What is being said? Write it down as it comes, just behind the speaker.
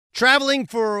Traveling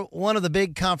for one of the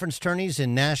big conference tourneys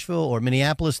in Nashville or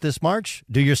Minneapolis this March?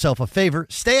 Do yourself a favor.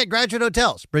 Stay at Graduate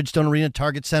Hotels, Bridgestone Arena,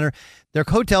 Target Center. Their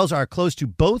hotels are close to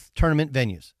both tournament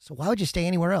venues. So why would you stay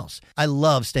anywhere else? I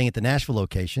love staying at the Nashville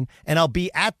location, and I'll be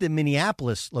at the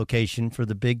Minneapolis location for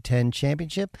the Big Ten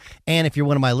Championship. And if you're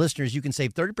one of my listeners, you can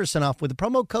save 30% off with the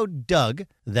promo code DOUG.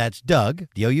 That's Doug,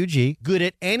 D-O-U-G. Good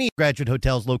at any Graduate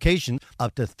Hotels location,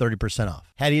 up to 30%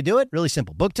 off. How do you do it? Really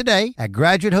simple. Book today at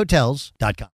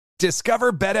graduatehotels.com.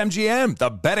 Discover BetMGM,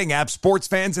 the betting app sports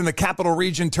fans in the capital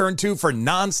region turn to for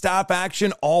nonstop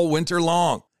action all winter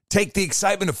long. Take the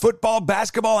excitement of football,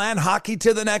 basketball, and hockey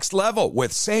to the next level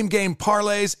with same-game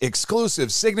parlays,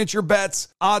 exclusive signature bets,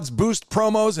 odds boost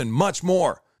promos, and much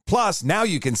more. Plus, now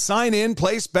you can sign in,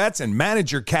 place bets, and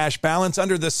manage your cash balance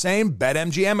under the same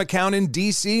BetMGM account in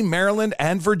D.C., Maryland,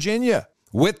 and Virginia.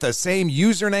 With the same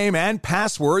username and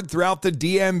password throughout the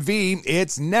DMV,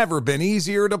 it's never been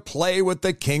easier to play with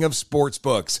the king of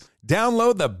sportsbooks.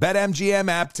 Download the BetMGM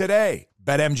app today.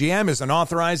 BetMGM is an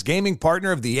authorized gaming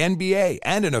partner of the NBA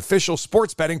and an official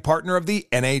sports betting partner of the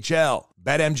NHL.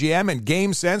 BetMGM and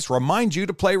GameSense remind you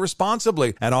to play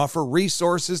responsibly and offer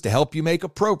resources to help you make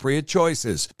appropriate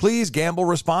choices. Please gamble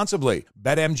responsibly.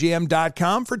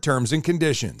 BetMGM.com for terms and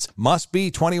conditions. Must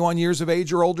be 21 years of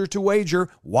age or older to wager.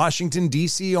 Washington,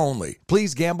 D.C. only.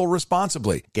 Please gamble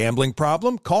responsibly. Gambling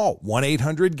problem? Call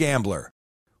 1-800-GAMBLER.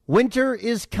 Winter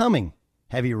is coming.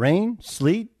 Heavy rain,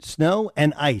 sleet, snow,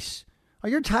 and ice. Are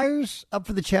your tires up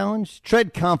for the challenge?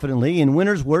 Tread confidently in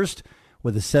winter's worst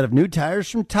with a set of new tires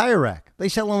from Tire Rack. They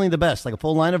sell only the best, like a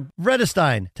full line of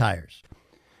Vredestein tires.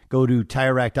 Go to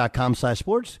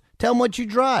TireRack.com/sports. Tell them what you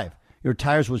drive. Your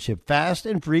tires will ship fast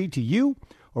and free to you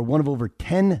or one of over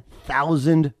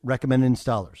 10,000 recommended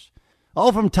installers.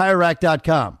 All from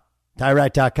TireRack.com.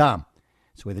 TireRack.com.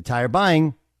 It's the way the tire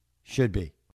buying should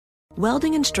be.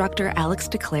 Welding instructor Alex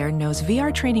DeClaire knows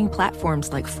VR training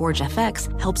platforms like Forge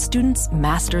FX help students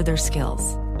master their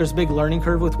skills. There's a big learning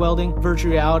curve with welding.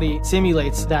 Virtual reality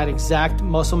simulates that exact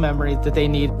muscle memory that they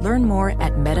need. Learn more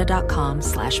at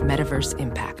meta.com/metaverse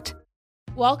impact.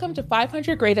 Welcome to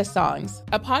 500 Greatest Songs,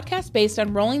 a podcast based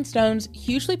on Rolling Stone's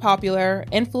hugely popular,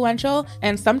 influential,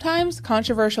 and sometimes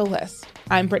controversial list.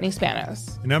 I'm Brittany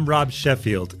Spanos. And I'm Rob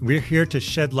Sheffield. We're here to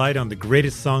shed light on the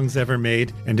greatest songs ever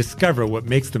made and discover what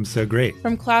makes them so great.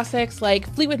 From classics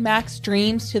like Fleetwood Mac's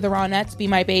Dreams to the Ronettes' Be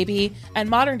My Baby, and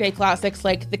modern-day classics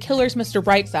like The Killers' Mr.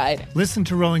 Brightside. Listen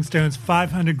to Rolling Stone's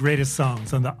 500 Greatest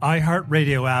Songs on the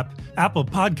iHeartRadio app, Apple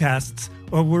Podcasts,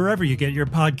 or wherever you get your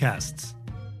podcasts.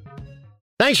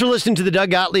 Thanks for listening to the Doug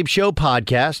Gottlieb Show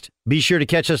podcast. Be sure to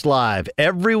catch us live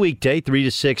every weekday, 3 to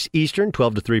 6 Eastern,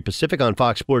 12 to 3 Pacific on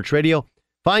Fox Sports Radio.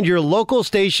 Find your local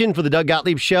station for the Doug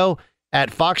Gottlieb Show at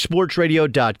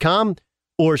foxsportsradio.com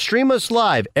or stream us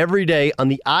live every day on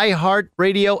the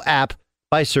iHeartRadio app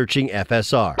by searching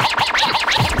FSR. Now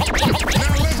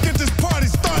let's get this party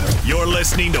started. You're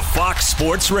listening to Fox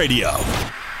Sports Radio.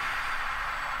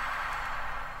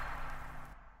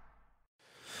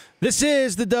 This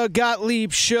is the Doug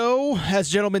Gottlieb Show. As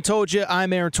gentlemen told you,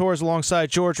 I'm Aaron Torres alongside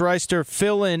George Reister,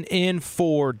 filling in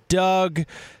for Doug.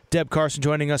 Deb Carson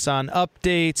joining us on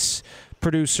updates.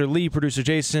 Producer Lee, producer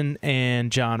Jason,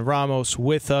 and John Ramos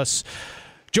with us.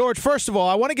 George, first of all,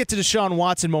 I want to get to Deshaun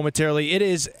Watson momentarily. It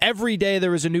is every day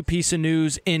there is a new piece of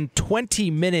news. In 20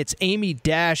 minutes, Amy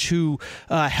Dash, who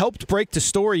helped break the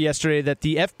story yesterday that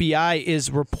the FBI is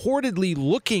reportedly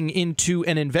looking into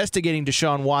and investigating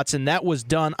Deshaun Watson. That was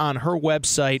done on her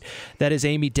website. That is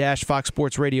Amy Dash, Fox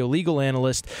Sports Radio legal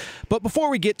analyst. But before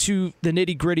we get to the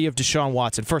nitty-gritty of Deshaun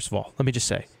Watson, first of all, let me just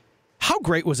say, how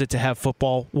great was it to have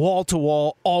football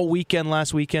wall-to-wall all weekend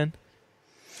last weekend?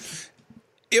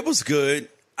 It was good.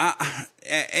 I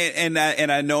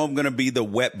know I'm going to be the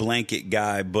wet blanket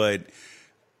guy, but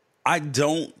I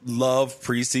don't love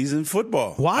preseason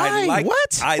football. Why?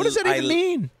 What does that even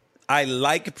mean? I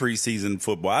like preseason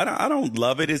football. I don't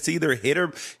love it. It's either hit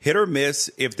or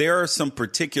miss. If there are some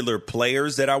particular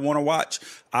players that I want to watch,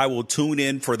 I will tune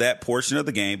in for that portion of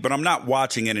the game. But I'm not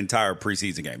watching an entire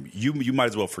preseason game. You might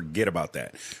as well forget about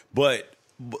that. But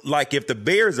like if the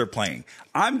Bears are playing,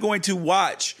 I'm going to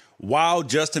watch while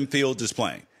Justin Fields is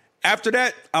playing. After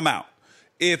that, I'm out.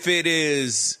 If it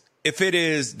is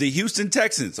the Houston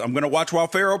Texans, I'm going to watch while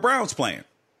Pharaoh Brown's playing.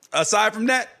 Aside from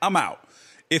that, I'm out.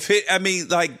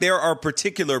 There are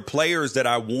particular players that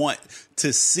I want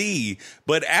to see,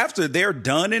 but after they're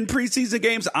done in preseason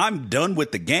games, I'm done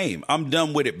with the game. I'm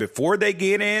done with it before they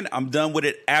get in. I'm done with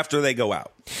it after they go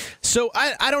out. So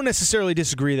I don't necessarily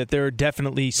disagree that there are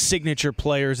definitely signature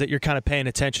players that you're kind of paying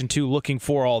attention to, looking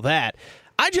for all that.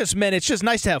 I just meant it's just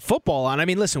nice to have football on. I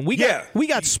mean, listen, we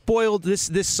got spoiled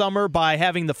this summer by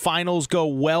having the finals go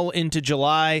well into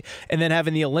July and then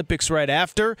having the Olympics right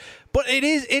after. But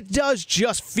it does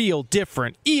just feel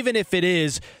different, even if it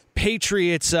is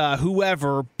Patriots,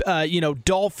 whoever,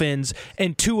 Dolphins,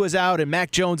 and Tua's out and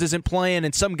Mac Jones isn't playing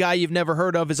and some guy you've never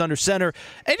heard of is under center.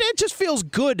 It just feels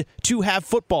good to have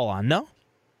football on, no?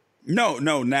 No.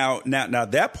 Now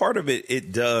that part of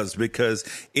it does, because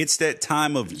it's that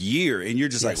time of year and you're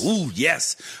just like, ooh,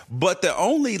 yes. But the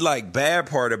only bad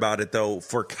part about it, though,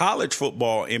 for college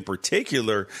football in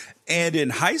particular and in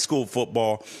high school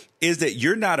football, is that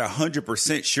you're not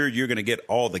 100% sure you're going to get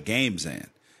all the games in.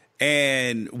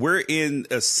 And we're in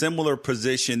a similar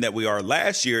position that we are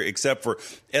last year, except for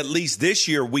at least this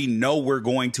year, we know we're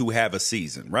going to have a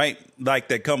season, right? Like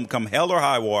that come hell or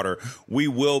high water, we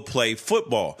will play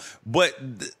football. But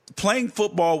playing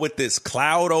football with this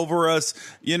cloud over us,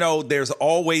 there's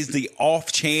always the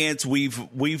off chance.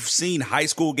 We've seen high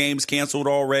school games canceled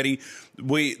already.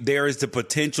 There is the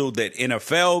potential that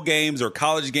NFL games or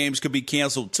college games could be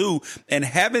canceled too. And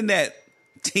having that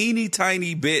teeny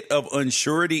tiny bit of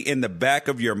unsurety in the back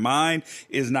of your mind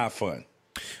is not fun.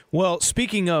 Well,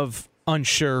 speaking of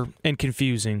unsure and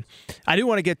confusing, I do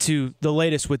want to get to the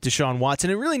latest with Deshaun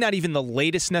Watson, and really not even the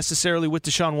latest necessarily with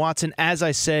Deshaun Watson. As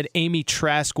I said, Amy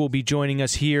Trask will be joining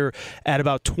us here at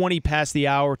about 20 past the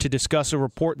hour to discuss a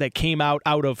report that came out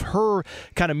of her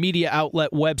kind of media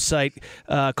outlet website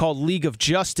called League of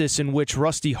Justice, in which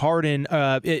Rusty Hardin,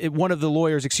 one of the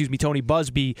lawyers, Tony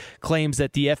Busby, claims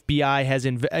that the FBI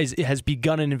has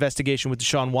begun an investigation with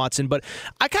Deshaun Watson. But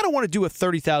I kind of want to do a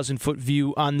 30,000-foot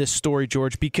view on this story,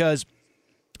 George, because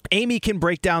Amy can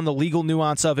break down the legal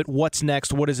nuance of it. What's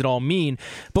next? What does it all mean?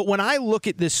 But when I look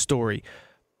at this story,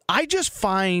 I just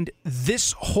find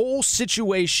this whole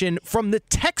situation from the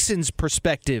Texans'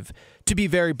 perspective to be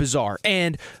very bizarre.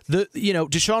 And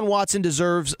Deshaun Watson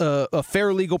deserves a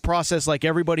fair legal process like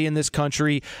everybody in this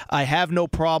country. I have no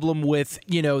problem with,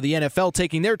 the NFL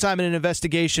taking their time in an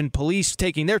investigation, police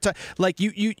taking their time.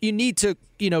 You need to,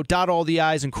 dot all the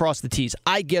I's and cross the T's.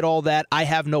 I get all that. I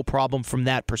have no problem from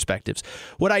that perspective.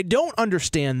 What I don't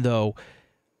understand, though,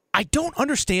 I don't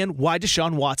understand why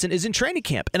Deshaun Watson is in training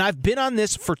camp. And I've been on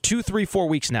this for 2, 3, 4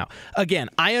 weeks now. Again,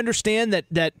 I understand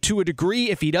that to a degree,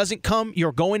 if he doesn't come,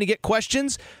 you're going to get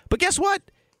questions. But guess what?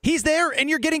 He's there, and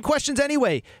you're getting questions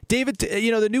anyway. David,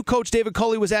 the new coach, David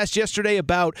Culley, was asked yesterday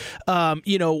about,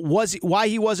 why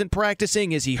he wasn't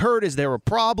practicing. Is he hurt? Is there a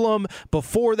problem?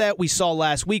 Before that, we saw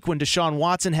last week when Deshaun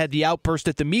Watson had the outburst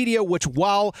at the media, which,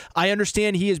 while I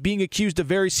understand he is being accused of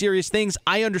very serious things,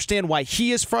 I understand why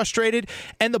he is frustrated.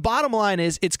 And the bottom line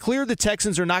is, it's clear the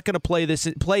Texans are not going to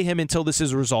play him until this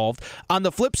is resolved. On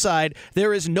the flip side,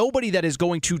 there is nobody that is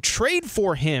going to trade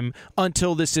for him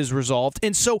until this is resolved.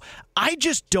 And so I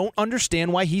just don't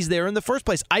understand why he's there in the first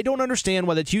place. I don't understand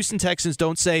why the Houston Texans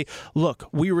don't say, look,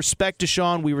 we respect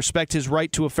Deshaun, we respect his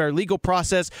right to a fair legal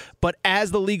process, but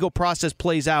as the legal process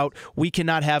plays out, we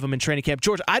cannot have him in training camp.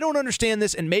 George, I don't understand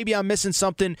this, and maybe I'm missing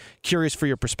something. Curious for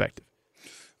your perspective.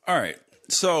 All right.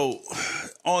 So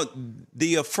on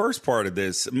the first part of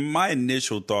this, my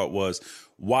initial thought was,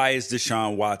 why is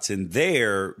Deshaun Watson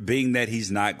there, being that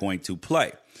he's not going to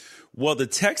play? Well, the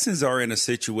Texans are in a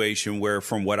situation where,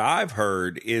 from what I've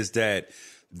heard, is that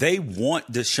they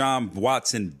want Deshaun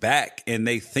Watson back, and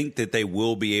they think that they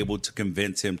will be able to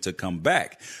convince him to come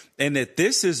back. And that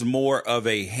this is more of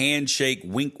a handshake,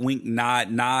 wink, wink,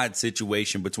 nod, nod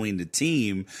situation between the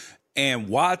team and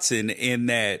Watson, in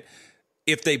that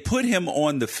if they put him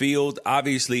on the field,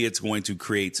 obviously it's going to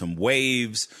create some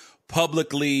waves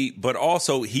publicly, but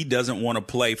also he doesn't want to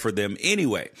play for them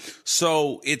anyway.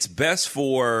 So it's best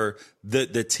for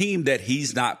the team that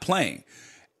he's not playing.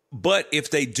 But if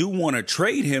they do want to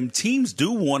trade him, teams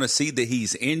do want to see that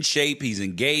he's in shape, he's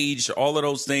engaged, all of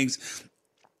those things.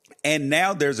 And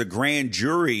now there's a grand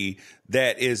jury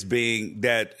that has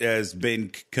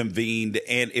been convened.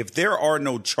 And if there are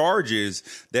no charges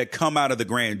that come out of the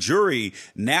grand jury,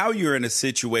 now you're in a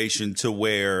situation to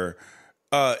where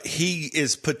he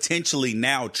is potentially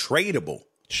now tradable.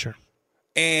 Sure.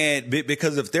 And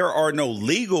because if there are no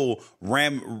legal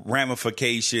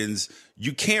ramifications,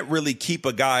 you can't really keep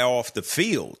a guy off the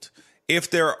field. If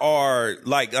there are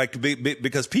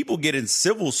because people get in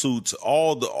civil suits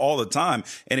all the time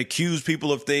and accuse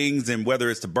people of things, and whether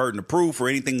it's the burden of proof or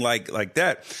anything like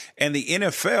that. And the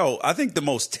NFL, I think the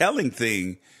most telling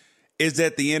thing is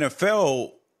that the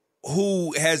NFL,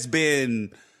 who has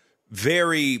been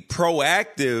very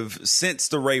proactive since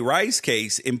the Ray Rice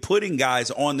case in putting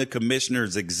guys on the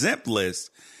commissioner's exempt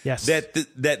list. Yes.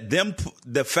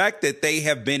 The fact that they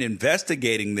have been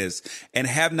investigating this and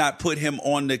have not put him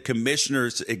on the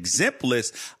commissioner's exempt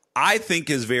list, I think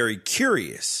is very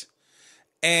curious.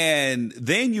 And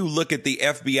then you look at the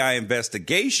FBI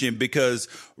investigation, because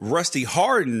Rusty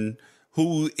Hardin,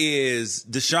 who is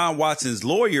Deshaun Watson's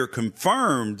lawyer,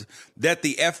 confirmed that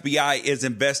the FBI is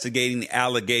investigating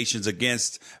allegations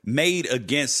made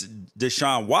against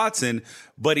Deshaun Watson.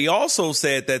 But he also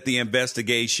said that the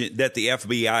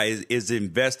FBI is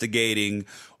investigating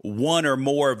one or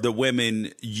more of the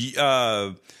women,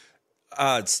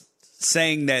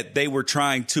 saying that they were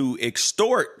trying to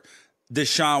extort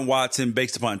Deshaun Watson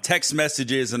based upon text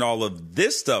messages and all of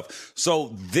this stuff.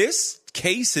 So this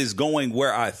case is going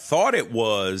where I thought it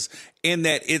was, in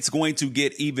that it's going to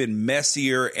get even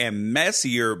messier and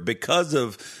messier because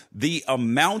of the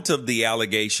amount of the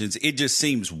allegations. It just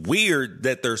seems weird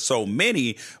that there's so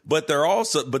many, but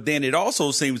then it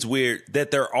also seems weird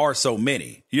that there are so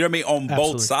many. You know what I mean? On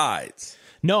Absolutely. both sides.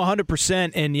 No,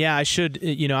 100%. And yeah, I should,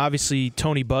 obviously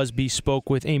Tony Busby spoke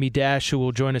with Amy Dash, who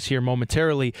will join us here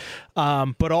momentarily.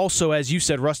 But also, as you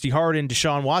said, Rusty Hardin,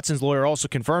 Deshaun Watson's lawyer, also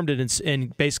confirmed it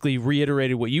and basically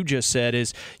reiterated what you just said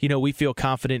is, we feel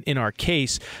confident in our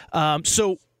case.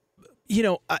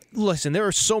 Listen, there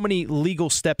are so many legal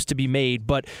steps to be made,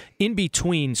 but in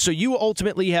between, so you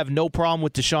ultimately have no problem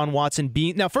with Deshaun Watson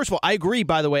being. Now, first of all, I agree,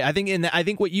 by the way. I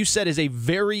think what you said is a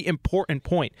very important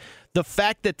point. The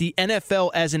fact that the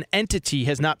NFL as an entity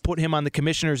has not put him on the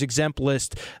commissioner's exempt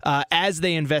list as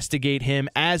they investigate him,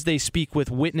 as they speak with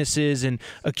witnesses and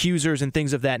accusers and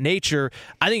things of that nature,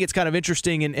 I think it's kind of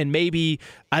interesting, and maybe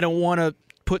I don't want to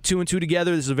put two and two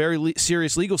together. This is a very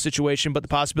serious legal situation, but the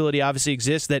possibility obviously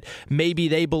exists that maybe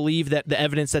they believe that the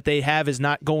evidence that they have is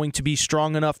not going to be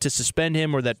strong enough to suspend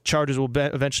him, or that charges will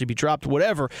eventually be dropped,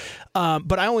 whatever.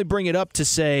 But I only bring it up to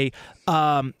say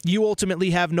you ultimately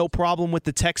have no problem with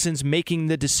the Texans making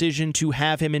the decision to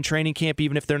have him in training camp,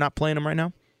 even if they're not playing him right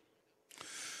now?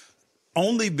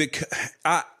 Only because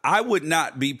I would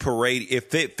not be paraded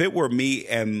if it were me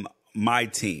and my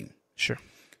team. Sure.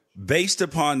 Based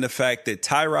upon the fact that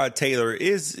Tyrod Taylor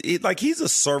he's a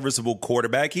serviceable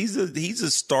quarterback. He's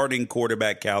a starting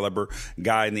quarterback caliber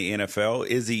guy in the NFL.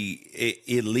 Is he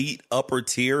elite, upper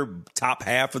tier, top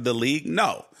half of the league?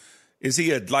 No. Is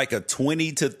he like a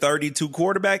 20 to 32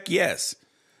 quarterback? Yes.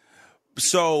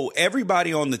 So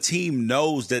everybody on the team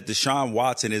knows that Deshaun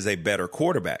Watson is a better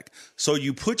quarterback. So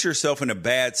you put yourself in a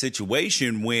bad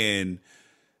situation when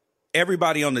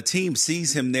everybody on the team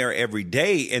sees him there every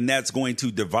day, and that's going to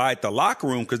divide the locker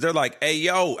room, because they're like, hey,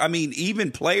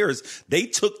 even players, they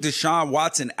took Deshaun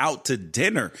Watson out to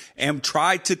dinner and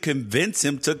tried to convince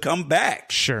him to come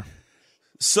back. Sure.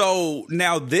 So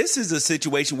now this is a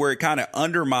situation where it kind of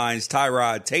undermines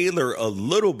Tyrod Taylor a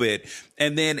little bit.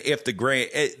 And then if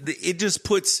it just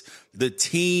puts the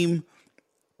team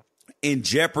in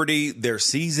jeopardy, their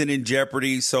season in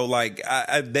jeopardy. So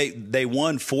they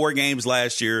won 4 games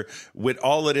last year. With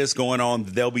all of this going on,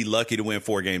 they'll be lucky to win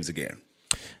 4 games again.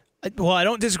 Well, I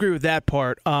don't disagree with that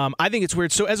part. I think it's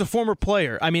weird. So as a former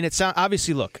player, it's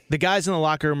obviously, look, the guys in the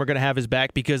locker room are going to have his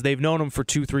back because they've known him for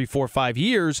 2, 3, 4, 5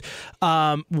 years.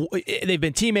 They've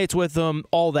been teammates with him,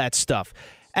 all that stuff.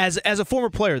 As a former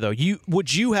player, though,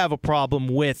 would you have a problem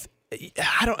with?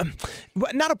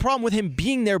 Not a problem with him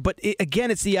being there, but again,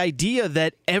 it's the idea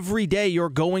that every day you're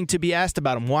going to be asked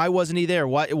about him. Why wasn't he there?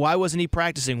 Why wasn't he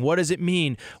practicing? What does it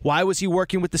mean? Why was he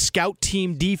working with the scout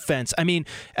team defense?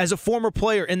 As a former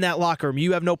player in that locker room,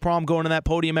 you have no problem going to that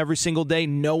podium every single day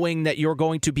knowing that you're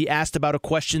going to be asked about a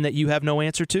question that you have no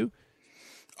answer to?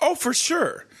 Oh, for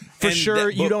sure.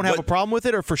 You don't have a problem with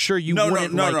it, or for sure you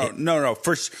wouldn't like it? No.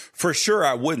 For sure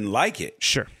I wouldn't like it.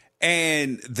 Sure.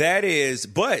 And that is,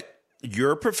 but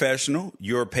you're a professional.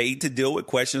 You're paid to deal with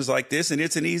questions like this, and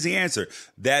it's an easy answer.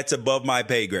 That's above my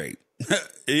pay grade.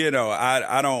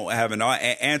 I don't have an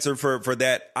answer for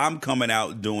that. I'm coming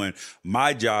out doing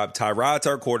my job. Tyrod's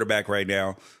our quarterback right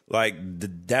now.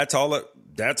 That's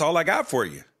all I got for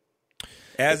you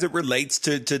as it relates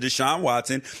to Deshaun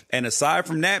Watson. And aside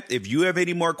from that, if you have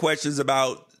any more questions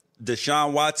about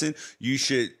Deshaun Watson, you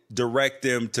should direct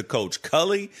them to Coach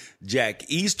Cully, Jack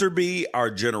Easterby,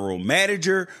 our general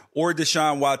manager, or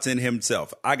Deshaun Watson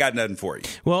himself. I got nothing for you.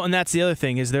 Well, and that's the other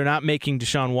thing is they're not making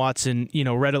Deshaun Watson,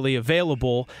 readily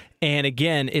available. And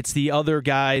again, it's the other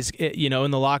guys, in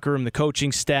the locker room, the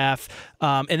coaching staff,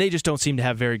 and they just don't seem to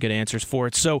have very good answers for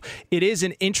it. So it is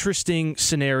an interesting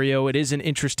scenario. It is an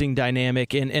interesting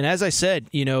dynamic. And as I said,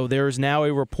 there is now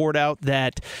a report out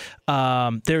that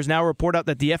the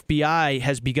FBI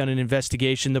has begun an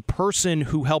investigation. The person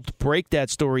who helped break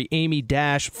that story, Amy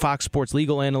Dash, Fox Sports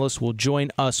legal analyst, will join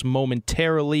us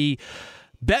momentarily.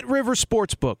 BetRivers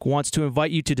Sportsbook wants to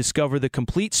invite you to discover the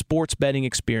complete sports betting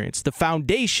experience. The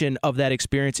foundation of that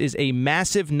experience is a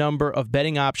massive number of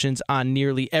betting options on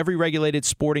nearly every regulated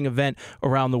sporting event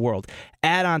around the world.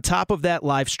 Add on top of that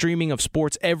live streaming of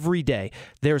sports every day.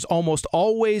 There's almost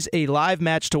always a live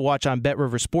match to watch on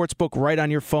BetRivers Sportsbook right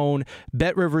on your phone.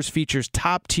 BetRivers features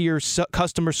top-tier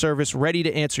customer service ready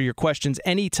to answer your questions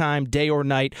anytime, day or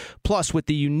night. Plus, with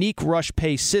the unique Rush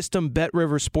Pay system,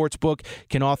 BetRivers Sportsbook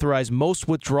can authorize most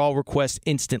withdrawal requests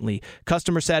instantly.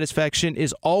 Customer satisfaction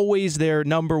is always their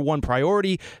number one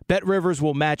priority. BetRivers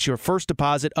will match your first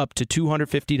deposit up to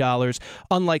 $250.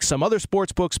 Unlike some other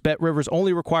sportsbooks, BetRivers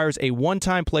only requires a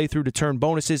one-time playthrough to turn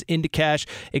bonuses into cash.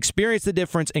 Experience the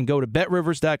difference and go to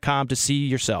BetRivers.com to see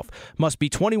yourself. Must be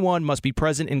 21, must be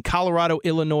present in Colorado,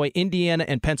 Illinois, Indiana,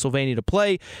 and Pennsylvania to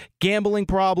play. Gambling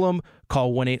problem?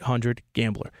 Call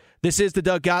 1-800-GAMBLER. This is the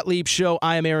Doug Gottlieb Show.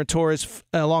 I am Aaron Torres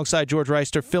alongside George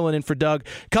Reister, filling in for Doug.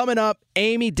 Coming up,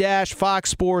 Amy Dash, Fox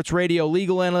Sports Radio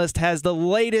legal analyst, has the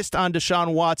latest on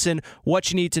Deshaun Watson. What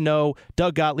you need to know.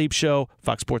 Doug Gottlieb Show,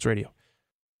 Fox Sports Radio.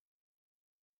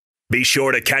 Be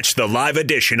sure to catch the live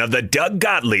edition of the Doug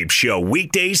Gottlieb Show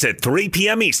weekdays at 3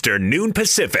 p.m. Eastern, noon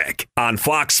Pacific on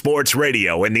Fox Sports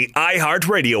Radio and the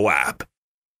iHeartRadio app.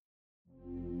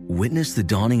 Witness the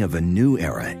dawning of a new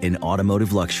era in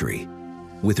automotive luxury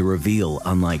with a reveal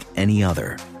unlike any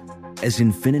other as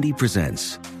Infiniti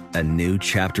presents a new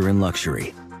chapter in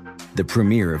luxury, the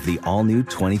premiere of the all-new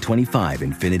 2025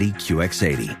 Infiniti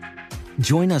QX80.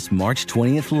 Join us March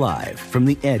 20th live from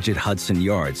the Edge at Hudson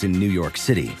Yards in New York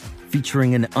City,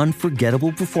 featuring an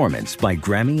unforgettable performance by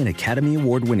Grammy and Academy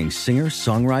Award-winning singer,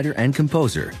 songwriter, and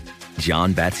composer,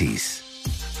 Jon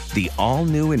Batiste. The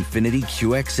all-new Infiniti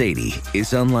QX80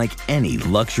 is unlike any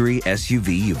luxury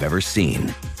SUV you've ever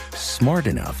seen. Smart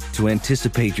enough to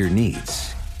anticipate your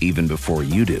needs, even before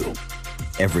you do.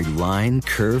 Every line,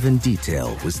 curve, and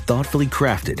detail was thoughtfully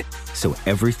crafted, so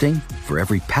everything for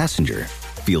every passenger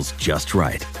feels just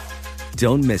right.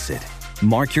 Don't miss it.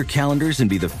 Mark your calendars and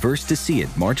be the first to see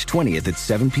it March 20th at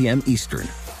 7 p.m. Eastern,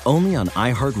 only on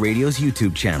iHeartRadio's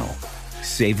YouTube channel.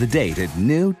 Save the date at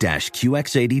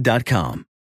new-QX80.com.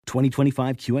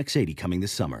 2025 QX80 coming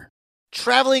this summer.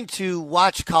 Traveling to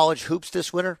watch college hoops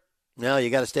this winter? No, you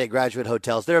got to stay at Graduate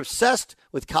Hotels. They're obsessed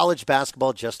with college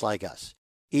basketball just like us.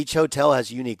 Each hotel has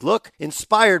a unique look,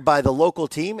 inspired by the local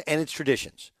team and its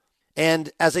traditions.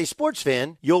 And as a sports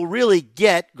fan, you'll really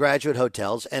get Graduate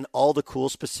Hotels and all the cool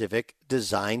specific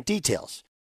design details.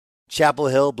 Chapel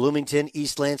Hill, Bloomington,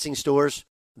 East Lansing stores,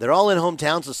 they're all in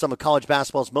hometowns of some of college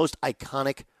basketball's most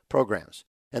iconic programs.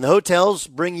 And the hotels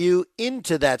bring you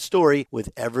into that story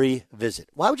with every visit.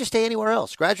 Why would you stay anywhere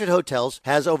else? Graduate Hotels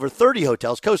has over 30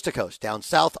 hotels coast to coast, down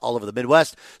south, all over the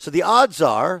Midwest. So the odds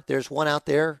are there's one out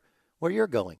there where you're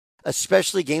going,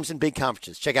 especially games and big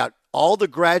conferences. Check out all the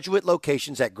Graduate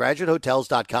locations at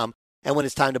graduatehotels.com. And when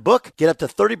it's time to book, get up to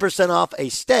 30% off a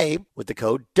stay with the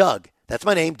code DOUG. That's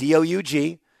my name,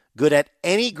 D-O-U-G. Good at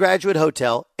any Graduate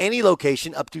hotel, any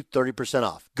location, up to 30%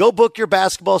 off. Go book your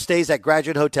basketball stays at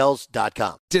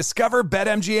graduatehotels.com. Discover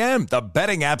BetMGM, the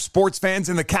betting app sports fans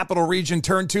in the capital region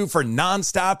turn to for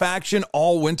nonstop action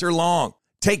all winter long.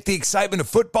 Take the excitement of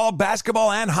football,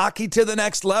 basketball, and hockey to the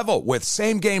next level with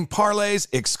same-game parlays,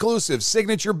 exclusive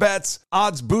signature bets,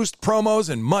 odds boost promos,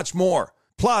 and much more.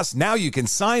 Plus, now you can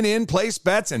sign in, place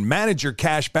bets, and manage your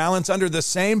cash balance under the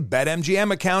same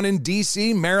BetMGM account in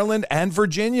D.C., Maryland, and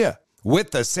Virginia.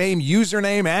 With the same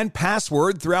username and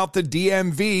password throughout the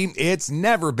DMV, it's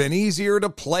never been easier to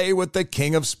play with the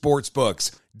king of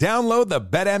sportsbooks. Download the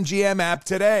BetMGM app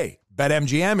today.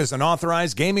 BetMGM is an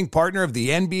authorized gaming partner of the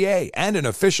NBA and an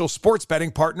official sports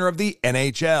betting partner of the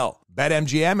NHL.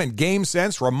 BetMGM and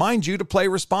GameSense remind you to play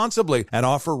responsibly and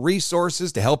offer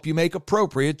resources to help you make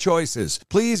appropriate choices.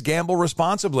 Please gamble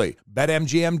responsibly.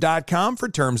 BetMGM.com for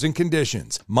terms and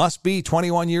conditions. Must be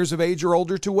 21 years of age or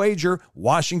older to wager.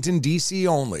 Washington, D.C.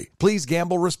 only. Please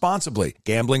gamble responsibly.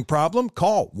 Gambling problem?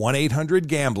 Call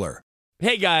 1-800-GAMBLER.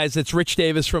 Hey guys, it's Rich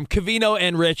Davis from Covino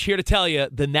and Rich here to tell you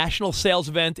the national sales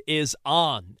event is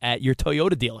on at your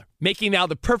Toyota dealer, making now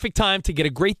the perfect time to get a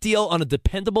great deal on a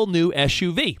dependable new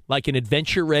SUV like an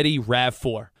adventure-ready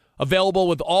RAV4. Available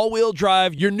with all-wheel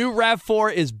drive, your new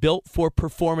RAV4 is built for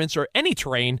performance or any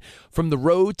terrain from the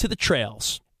road to the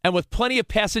trails. And with plenty of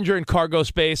passenger and cargo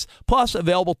space, plus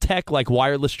available tech like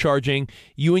wireless charging,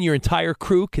 you and your entire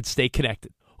crew could stay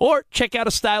connected. Or check out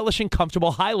a stylish and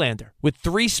comfortable Highlander with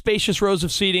 3 spacious rows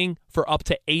of seating for up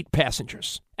to 8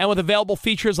 passengers. And with available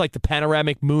features like the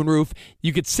panoramic moonroof,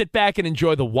 you could sit back and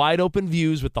enjoy the wide-open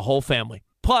views with the whole family.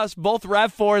 Plus, both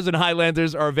RAV4s and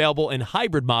Highlanders are available in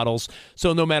hybrid models,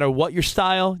 so no matter what your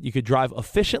style, you could drive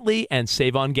efficiently and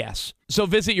save on gas. So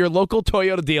visit your local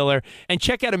Toyota dealer and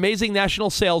check out amazing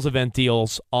national sales event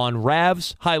deals on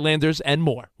RAVs, Highlanders, and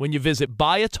more when you visit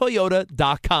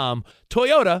buyatoyota.com.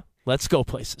 Toyota, let's go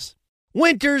places.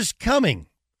 Winter's coming.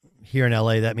 Here in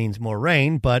LA, that means more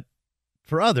rain, but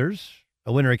for others,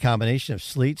 a wintry combination of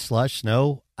sleet, slush,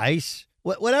 snow, ice,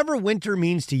 whatever winter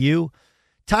means to you,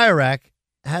 Tire Rack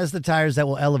has the tires that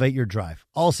will elevate your drive.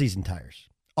 All-season tires,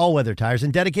 all-weather tires,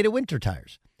 and dedicated winter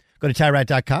tires. Go to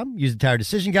TireRack.com, use the Tire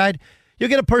Decision Guide. You'll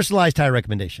get a personalized tire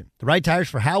recommendation. The right tires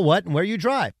for how, what, and where you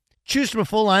drive. Choose from a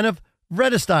full line of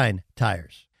Vredestein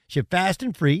tires. Ship fast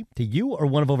and free to you or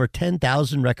one of over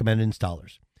 10,000 recommended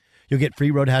installers. You'll get free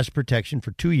road hazard protection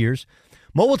for 2 years.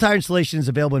 Mobile tire installation is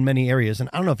available in many areas, and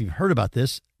I don't know if you've heard about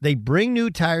this. They bring new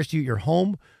tires to your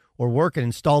home or work and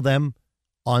install them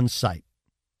on site.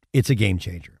 It's a game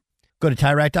changer. Go to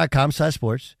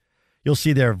TireRack.com/sports. You'll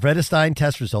see their Vredestein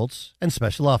test results and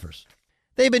special offers.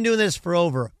 They've been doing this for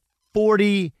over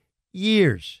 40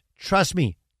 years. Trust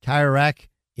me, Tire Rack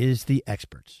is the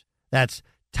experts. That's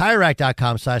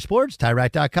TireRack.com/sports,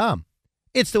 TireRack.com.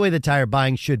 It's the way the tire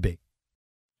buying should be.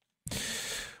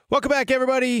 Welcome back,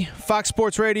 everybody. Fox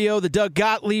Sports Radio, the Doug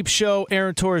Gottlieb Show.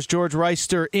 Aaron Torres, George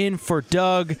Reister in for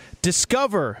Doug.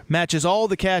 Discover matches all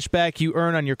the cash back you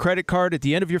earn on your credit card at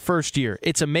the end of your first year.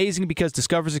 It's amazing because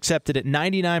Discover's accepted at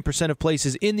 99% of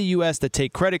places in the U.S. that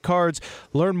take credit cards.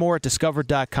 Learn more at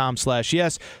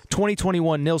discover.com/yes.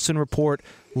 2021 Nielsen Report.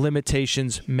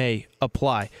 Limitations may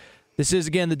apply. This is,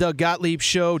 again, the Doug Gottlieb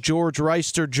Show. George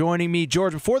Reister joining me.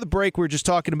 George, before the break, we were just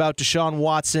talking about Deshaun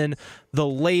Watson. The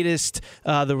latest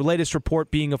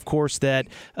report being, of course, that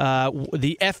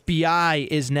the FBI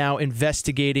is now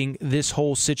investigating this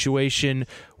whole situation.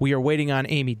 We are waiting on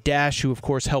Amy Dash, who, of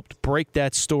course, helped break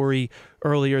that story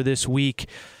earlier this week.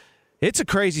 It's a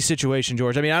crazy situation,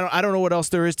 George. I mean, I don't know what else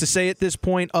there is to say at this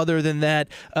point other than that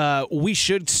we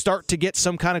should start to get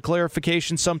some kind of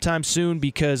clarification sometime soon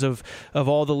because of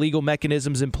all the legal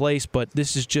mechanisms in place. But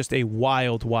this is just a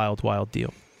wild, wild, wild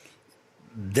deal.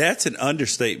 That's an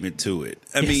understatement to it.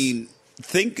 I mean,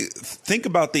 think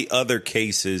about the other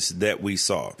cases that we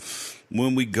saw.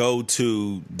 When we go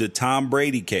to the Tom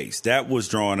Brady case, that was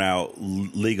drawn out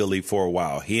legally for a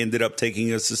while. He ended up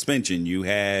taking a suspension. You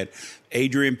had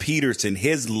Adrian Peterson,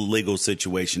 his legal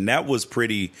situation. That was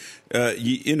pretty,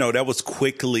 that was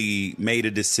quickly made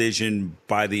a decision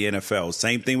by the NFL.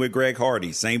 Same thing with Greg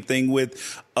Hardy. Same thing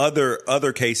with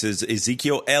other cases.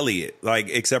 Ezekiel Elliott,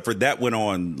 except for that went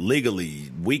on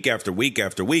legally week after week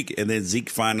after week. And then Zeke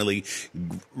finally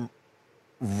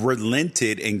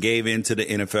relented and gave in to the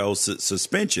NFL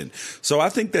suspension. So I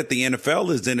think that the NFL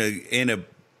is in a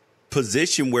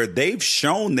position where they've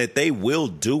shown that they will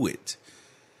do it.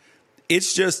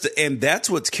 It's just, and that's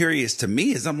what's curious to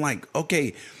me is I'm like,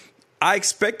 okay, I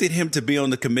expected him to be on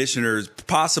the commissioner's,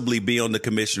 possibly be on the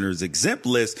commissioner's exempt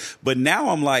list, but now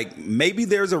I'm like, maybe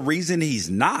there's a reason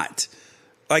he's not.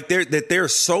 There are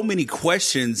so many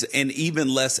questions and even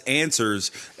less answers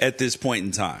at this point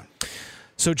in time.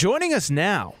 So joining us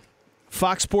now,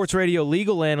 Fox Sports Radio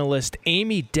legal analyst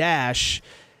Amy Dash.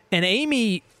 And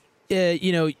Amy,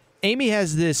 Amy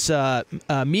has this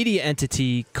media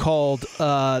entity called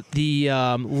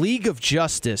the League of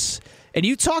Justice. And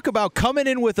you talk about coming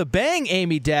in with a bang,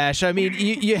 Amy Dash. I mean,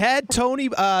 you had Tony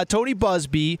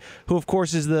Busby, who, of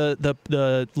course, is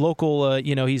the local,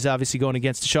 he's obviously going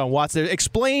against Deshaun Watson.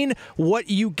 Explain what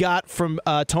you got from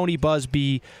Tony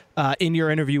Busby in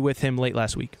your interview with him late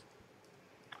last week.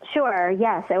 Sure,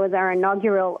 yes. It was our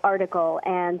inaugural article,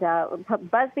 and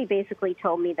Busby basically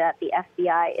told me that the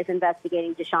FBI is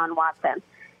investigating Deshaun Watson.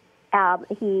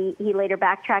 He later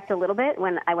backtracked a little bit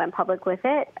when I went public with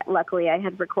it. Luckily, I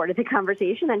had recorded the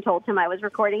conversation and told him I was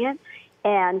recording it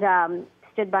and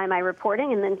stood by my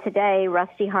reporting. And then today,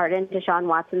 Rusty Hardin, Deshaun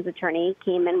Watson's attorney,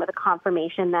 came in with a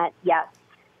confirmation that, yes,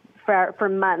 for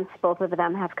months, both of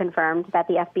them have confirmed that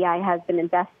the FBI has been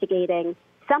investigating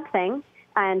something.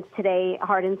 And today,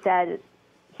 Hardin said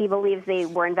he believes they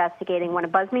were investigating one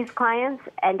of Busby's clients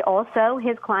and also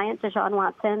his client, Deshaun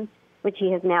Watson, which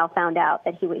he has now found out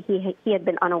that he had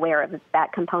been unaware of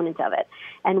that component of it.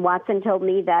 And Watson told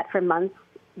me that for months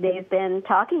they've been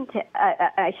talking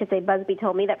to, Busby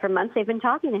told me that for months they've been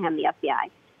talking to him, the FBI,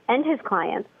 and his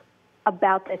clients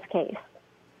about this case.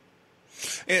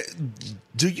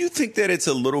 Do you think that it's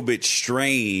a little bit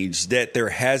strange that there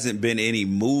hasn't been any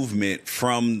movement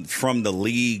from the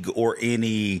league or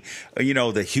any,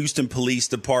 the Houston Police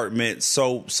Department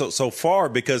so far?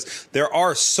 Because there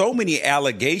are so many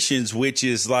allegations, which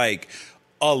is like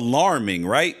alarming,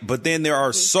 right? But then there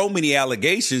are so many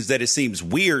allegations that it seems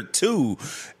weird too.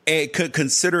 And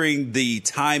considering the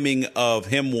timing of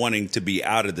him wanting to be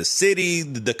out of the city,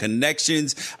 the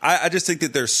connections, I just think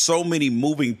that there's so many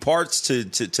moving parts to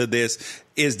this.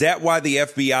 Is that why the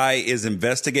FBI is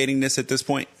investigating this at this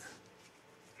point?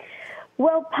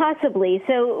 Well, possibly.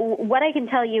 So what I can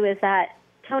tell you is that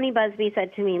Tony Busby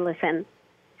said to me, listen,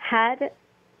 had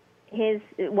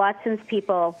Watson's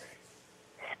people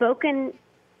spoken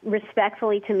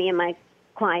respectfully to me and my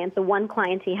client, the one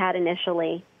client he had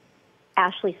initially,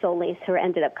 Ashley Solis, who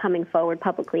ended up coming forward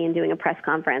publicly and doing a press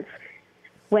conference,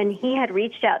 when he had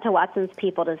reached out to Watson's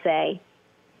people to say,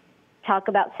 talk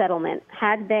about settlement,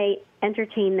 had they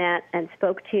entertained that and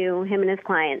spoke to him and his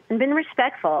client and been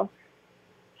respectful,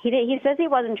 he says he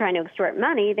wasn't trying to extort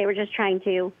money. They were just trying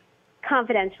to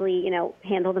confidentially,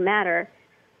 handle the matter.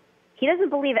 He doesn't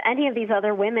believe any of these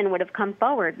other women would have come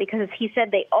forward because he said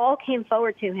they all came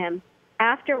forward to him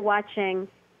after watching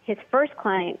his first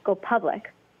client go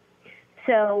public.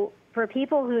 So for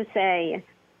people who say,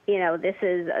 this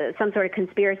is some sort of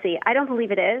conspiracy, I don't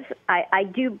believe it is. I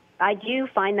do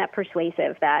find that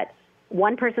persuasive that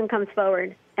one person comes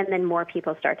forward and then more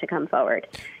people start to come forward.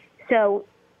 So,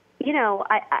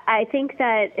 I think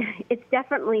that it's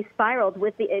definitely spiraled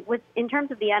in terms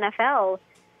of the NFL.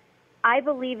 I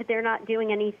believe they're not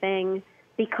doing anything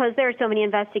because there are so many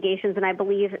investigations, and I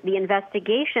believe the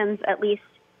investigations, at least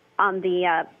on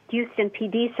the Houston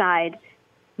PD side,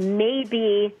 may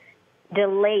be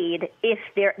delayed if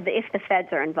the feds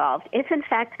are involved. If, in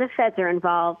fact, the feds are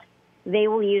involved, they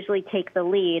will usually take the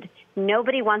lead.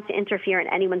 Nobody wants to interfere in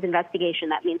anyone's investigation.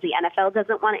 That means the NFL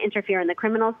doesn't want to interfere in the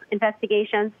criminal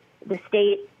investigations. The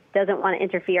state doesn't want to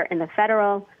interfere in the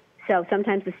federal. So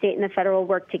sometimes the state and the federal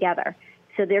work together.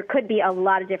 So there could be a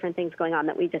lot of different things going on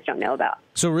that we just don't know about.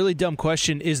 So really dumb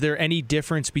question. Is there any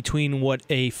difference between what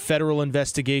a federal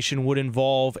investigation would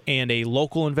involve and a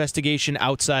local investigation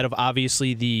outside of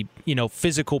obviously the,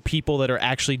 physical people that are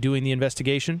actually doing the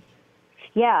investigation?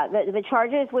 Yeah, the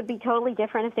charges would be totally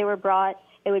different if they were brought.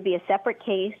 It would be a separate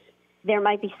case. There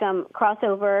might be some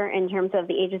crossover in terms of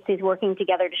the agencies working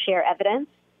together to share evidence.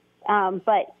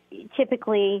 But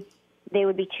typically they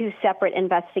would be two separate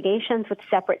investigations with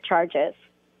separate charges.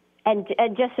 And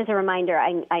just as a reminder,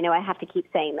 I know I have to keep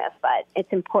saying this, but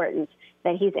it's important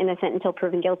that he's innocent until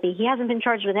proven guilty. He hasn't been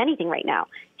charged with anything right now.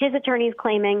 His attorney is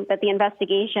claiming that the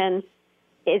investigation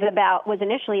was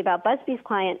initially about Busby's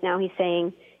client. Now he's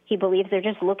saying he believes they're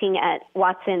just looking at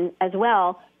Watson as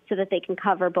well so that they can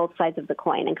cover both sides of the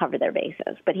coin and cover their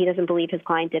bases. But he doesn't believe his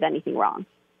client did anything wrong.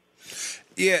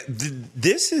 Yeah,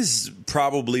 this is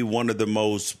probably one of the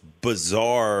most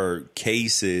bizarre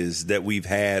cases that we've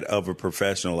had of a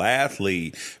professional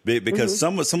athlete because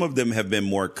some of them have been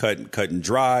more cut and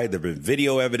dry. There have been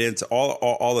video evidence,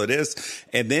 all of this.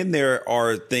 And then there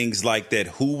are things like that.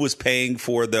 Who was paying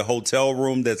for the hotel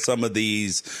room that some of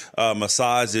these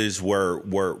massages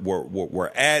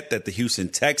were at, that the Houston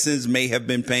Texans may have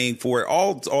been paying for it,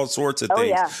 all sorts of things.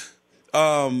 Yeah.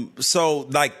 So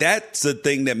like that's the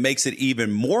thing that makes it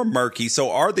even more murky. So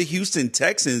are the Houston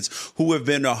Texans, who have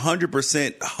been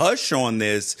 100% hush on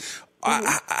this,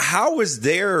 how is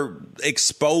their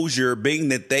exposure, being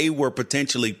that they were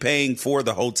potentially paying for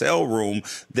the hotel room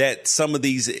that some of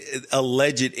these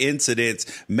alleged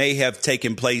incidents may have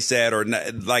taken place at, or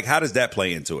not, like how does that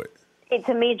play into it? It's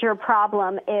a major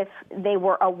problem if they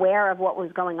were aware of what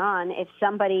was going on. If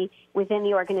somebody within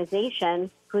the organization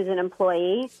who's an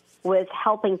employee was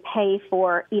helping pay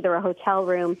for either a hotel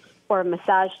room or a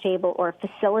massage table or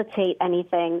facilitate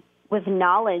anything with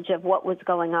knowledge of what was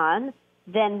going on,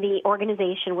 then the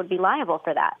organization would be liable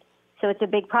for that. So it's a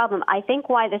big problem. I think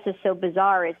why this is so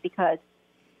bizarre is because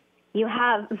you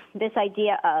have this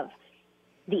idea of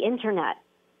the internet,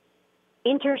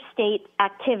 interstate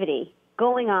activity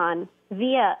going on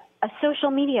via a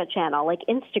social media channel like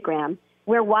Instagram,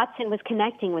 where Watson was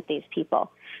connecting with these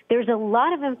people. There's a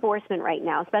lot of enforcement right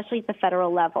now, especially at the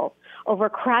federal level, over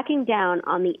cracking down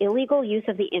on the illegal use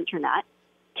of the internet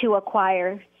to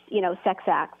acquire, sex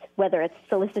acts, whether it's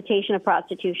solicitation of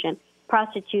prostitution,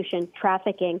 prostitution,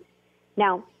 trafficking.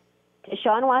 Now,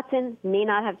 Deshaun Watson may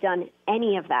not have done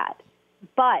any of that,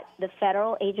 but the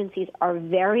federal agencies are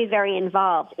very, very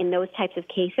involved in those types of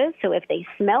cases. So if they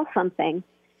smell something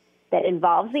that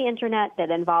involves the internet, that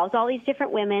involves all these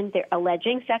different women, they're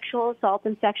alleging sexual assault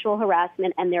and sexual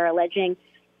harassment, and they're alleging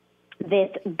this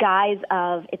guise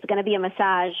of it's going to be a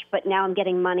massage, but now I'm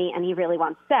getting money and he really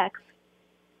wants sex,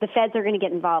 the feds are going to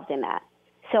get involved in that.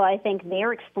 So I think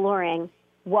they're exploring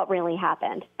what really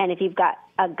happened. And if you've got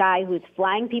a guy who's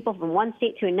flying people from one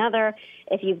state to another,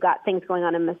 if you've got things going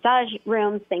on in massage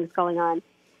rooms, things going on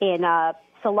in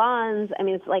salons, I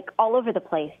mean, it's like all over the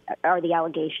place are the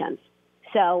allegations.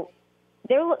 So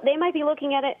they might be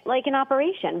looking at it like an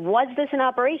operation. Was this an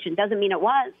operation? Doesn't mean it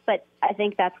was, but I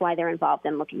think that's why they're involved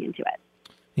in looking into it.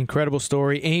 Incredible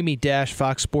story. Amy Dash,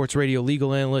 Fox Sports Radio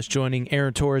legal analyst, joining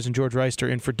Aaron Torres and George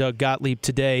Reister in for Doug Gottlieb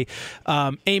today.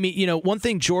 Amy, one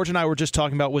thing George and I were just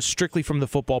talking about was strictly from the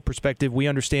football perspective. We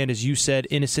understand, as you said,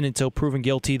 innocent until proven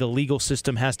guilty. The legal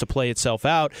system has to play itself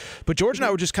out. But George and I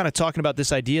were just kind of talking about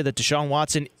this idea that Deshaun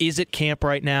Watson is at camp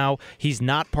right now. He's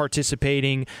not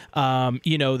participating.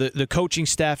 The coaching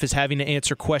staff is having to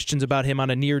answer questions about him on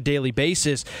a near daily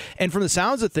basis. And from the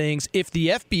sounds of things, if the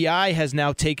FBI has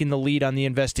now taken the lead on the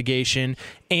investigation,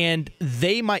 and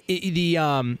they might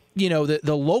the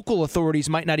local authorities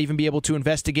might not even be able to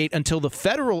investigate until the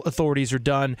federal authorities are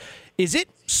done. Is it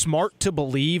smart to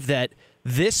believe that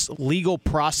this legal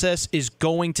process is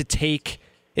going to take?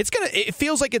 It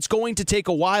feels like it's going to take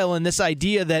a while, and this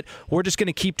idea that we're just going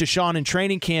to keep Deshaun in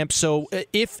training camp. So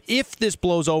if this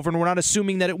blows over, and we're not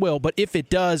assuming that it will, but if it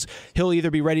does, he'll either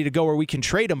be ready to go or we can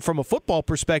trade him. From a football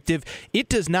perspective, it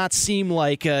does not seem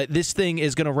like this thing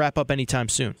is going to wrap up anytime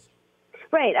soon.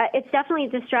 Right. It's definitely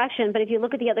a distraction, but if you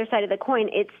look at the other side of the coin,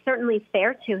 it's certainly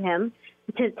fair to him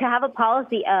to have a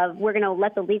policy of we're going to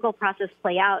let the legal process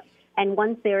play out. And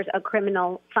once there's a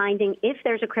criminal finding, if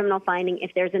there's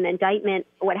an indictment,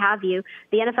 what have you,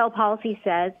 the NFL policy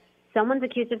says someone's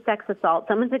accused of sex assault,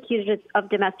 someone's accused of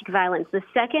domestic violence. The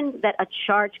second that a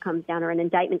charge comes down or an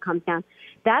indictment comes down,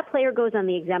 that player goes on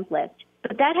the exempt list.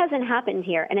 But that hasn't happened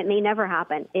here, and it may never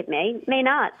happen. It may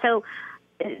not. So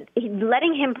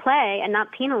letting him play and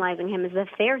not penalizing him is a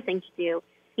fair thing to do,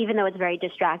 even though it's very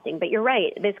distracting. But you're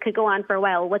right, this could go on for a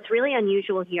while. What's really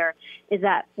unusual here is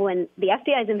that when the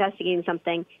FBI is investigating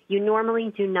something, you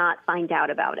normally do not find out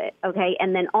about it, okay?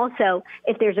 And then also,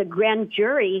 if there's a grand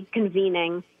jury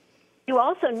convening, you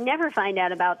also never find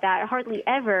out about that, hardly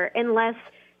ever, unless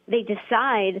they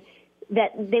decide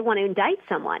that they want to indict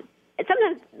someone. And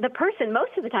sometimes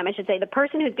most of the time, the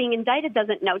person who's being indicted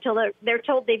doesn't know till they're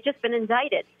told they've just been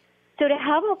indicted. So to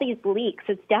have all these leaks,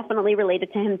 it's definitely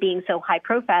related to him being so high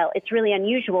profile. It's really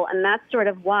unusual, and that's sort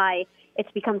of why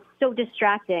it's become so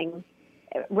distracting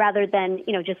rather than,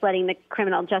 just letting the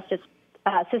criminal justice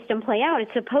system play out.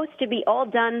 It's supposed to be all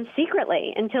done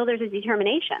secretly until there's a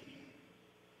determination.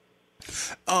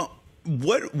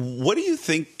 What do you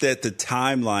think that the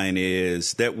timeline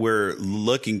is that we're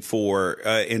looking for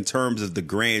in terms of the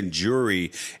grand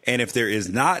jury? And if there is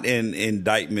not an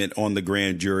indictment on the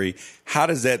grand jury, how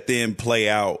does that then play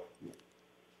out,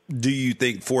 do you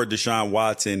think, for Deshaun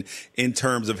Watson in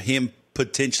terms of him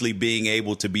potentially being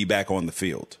able to be back on the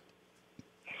field?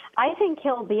 I think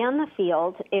he'll be on the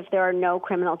field if there are no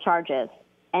criminal charges.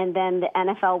 And then the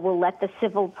NFL will let the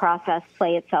civil process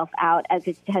play itself out as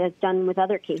it has done with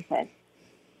other cases.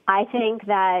 I think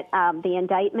that the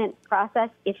indictment process,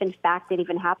 if in fact it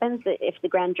even happens, if the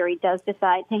grand jury does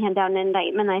decide to hand down an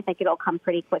indictment, I think it'll come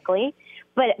pretty quickly.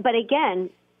 But again,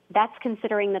 that's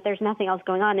considering that there's nothing else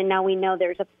going on, and now we know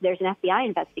there's an FBI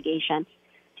investigation.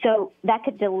 So that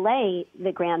could delay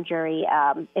the grand jury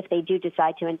if they do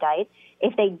decide to indict.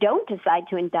 If they don't decide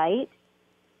to indict,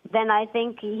 then I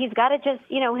think he's got to just,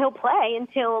 he'll play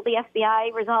until the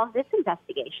FBI resolves its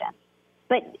investigation.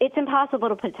 But it's impossible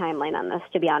to put a timeline on this,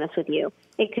 to be honest with you.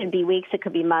 It could be weeks, it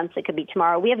could be months, it could be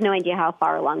tomorrow. We have no idea how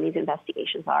far along these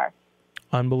investigations are.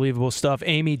 Unbelievable stuff.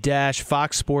 Amy Dash,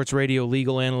 Fox Sports Radio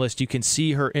legal analyst. You can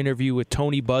see her interview with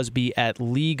Tony Busby at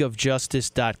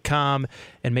leagueofjustice.com.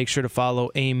 And make sure to follow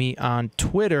Amy on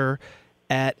Twitter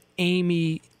at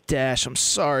Amy Dash. I'm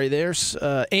sorry, there's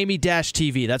Amy Dash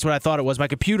TV. That's what I thought it was. My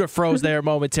computer froze there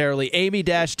momentarily. Amy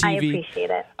Dash TV. I appreciate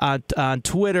it. On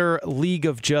Twitter, League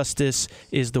of Justice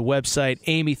is the website.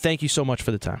 Amy, thank you so much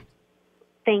for the time.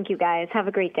 Thank you, guys. Have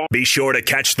a great day. Be sure to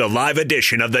catch the live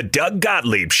edition of the Doug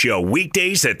Gottlieb Show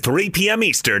weekdays at 3 p.m.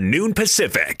 Eastern, noon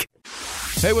Pacific.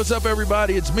 Hey, what's up,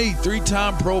 everybody? It's me,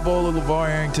 three-time Pro Bowler LeVar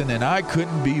Arrington, and I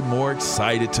couldn't be more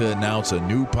excited to announce a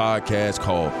new podcast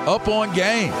called Up On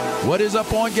Game. What is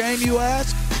Up On Game, you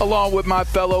ask? along with my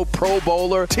fellow Pro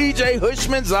Bowler, TJ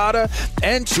Hushmanzada,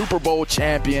 and Super Bowl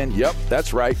champion, yep,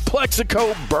 that's right,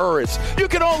 Plexico Burress. You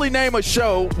can only name a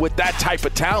show with that type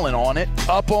of talent on it.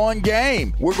 Up on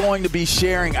Game. We're going to be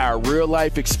sharing our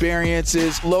real-life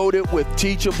experiences loaded with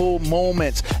teachable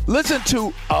moments. Listen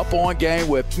to Up on Game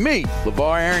with me,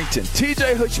 LeVar Arrington,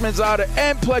 TJ Hushmanzada,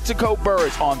 and Plexico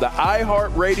Burress on the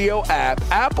iHeartRadio app,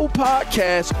 Apple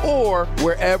Podcasts, or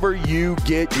wherever you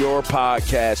get your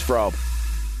podcast from.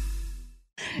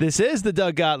 This is the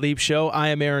Doug Gottlieb Show. I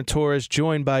am Aaron Torres,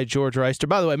 joined by George Reister.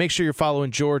 By the way, make sure you're following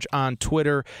George on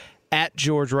Twitter, at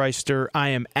George Reister. I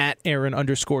am at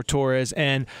Aaron_Torres.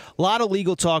 And a lot of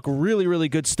legal talk, really, really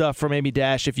good stuff from Amy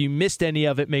Dash. If you missed any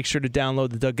of it, make sure to download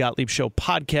the Doug Gottlieb Show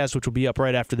podcast, which will be up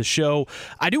right after the show.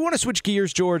 I do want to switch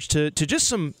gears, George, to just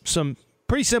some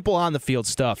pretty simple on-the-field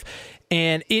stuff.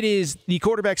 And it is the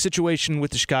quarterback situation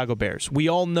with the Chicago Bears. We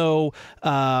all know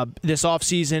this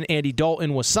offseason Andy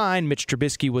Dalton was signed. Mitch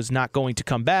Trubisky was not going to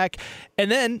come back.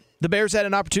 And then the Bears had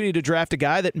an opportunity to draft a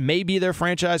guy that may be their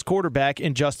franchise quarterback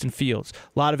in Justin Fields.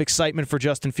 A lot of excitement for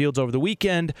Justin Fields over the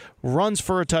weekend. Runs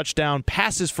for a touchdown,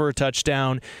 passes for a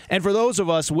touchdown. And for those of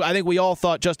us, I think we all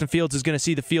thought Justin Fields is going to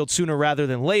see the field sooner rather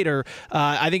than later.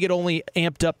 I think it only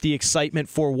amped up the excitement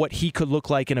for what he could look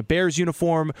like in a Bears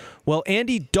uniform. Well,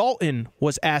 Andy Dalton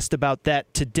was asked about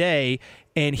that today,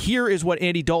 and here is what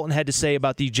Andy Dalton had to say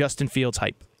about the Justin Fields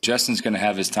hype. Justin's going to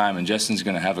have his time, and Justin's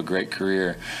going to have a great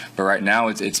career. But right now,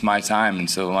 it's my time, and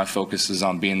so my focus is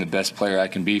on being the best player I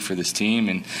can be for this team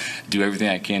and do everything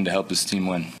I can to help this team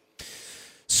win.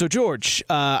 So, George,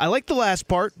 I like the last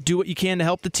part, do what you can to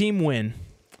help the team win.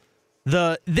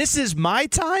 This is my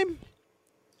time?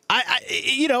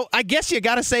 I guess you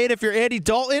got to say it if you're Andy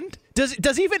Dalton.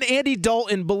 Does even Andy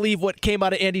Dalton believe what came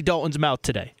out of Andy Dalton's mouth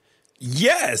today?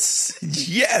 Yes,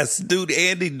 dude.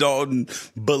 Andy Dalton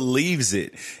believes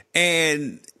it.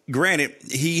 And granted,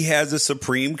 he has a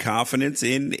supreme confidence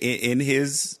in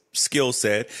his skill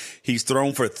set. He's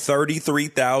thrown for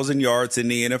 33,000 yards in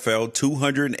the NFL,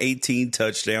 218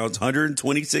 touchdowns,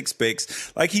 126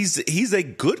 picks. Like he's a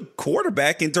good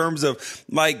quarterback in terms of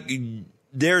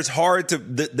there's hard to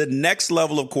the next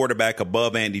level of quarterback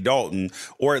above Andy Dalton,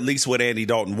 or at least what Andy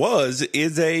Dalton was,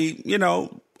 is an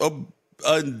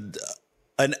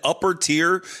upper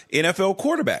tier NFL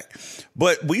quarterback.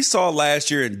 But we saw last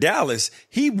year in Dallas,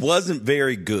 he wasn't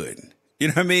very good. You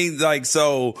know what I mean?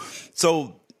 So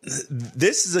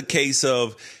this is a case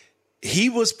of he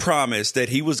was promised that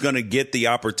he was going to get the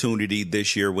opportunity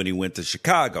this year when he went to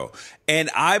Chicago. And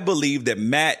I believe that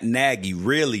Matt Nagy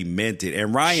really meant it,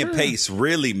 and Ryan Pace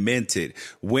really meant it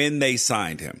when they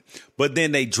signed him. But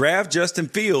then they draft Justin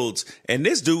Fields, and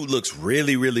this dude looks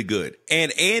really, really good.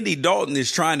 And Andy Dalton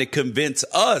is trying to convince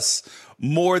us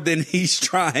more than he's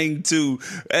trying to,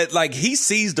 he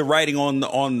sees the writing on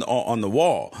the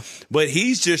wall, but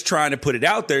he's just trying to put it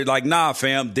out there. Like, nah,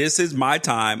 fam, this is my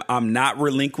time. I'm not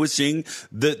relinquishing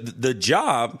the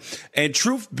job. And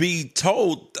truth be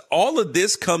told, all of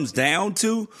this comes down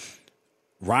to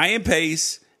Ryan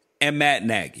Pace and Matt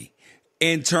Nagy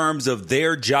in terms of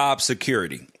their job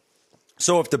security.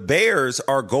 So if the Bears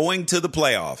are going to the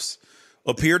playoffs,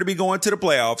 appear to be going to the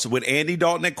playoffs with Andy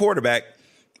Dalton at quarterback,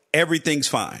 everything's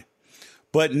fine.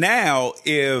 But now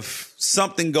if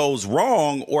something goes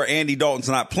wrong or Andy Dalton's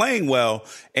not playing well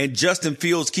and Justin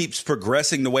Fields keeps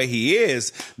progressing the way he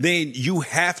is, then you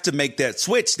have to make that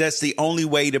switch. That's the only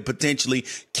way to potentially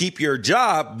keep your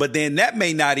job. But then that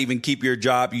may not even keep your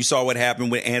job. You saw what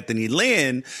happened with Anthony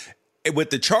Lynn with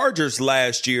the Chargers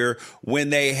last year when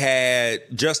they had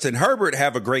Justin Herbert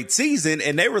have a great season,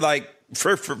 and they were like,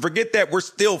 forget that, we're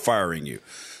still firing you.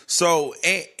 So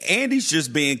Andy's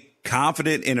just being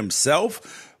confident in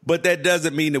himself, but that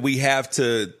doesn't mean that we have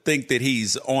to think that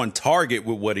he's on target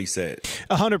with what he said.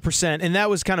 100%, and that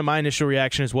was kind of my initial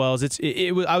reaction as well.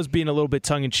 I was being a little bit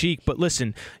tongue-in-cheek, but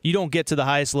listen, you don't get to the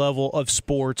highest level of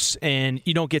sports, and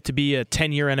you don't get to be a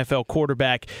 10-year NFL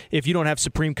quarterback if you don't have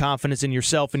supreme confidence in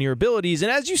yourself and your abilities.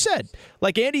 And as you said,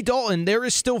 like Andy Dalton, there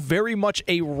is still very much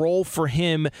a role for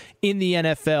him in the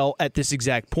NFL at this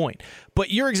exact point.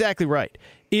 But you're exactly right.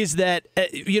 Is that,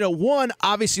 one,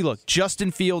 obviously, look,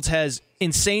 Justin Fields has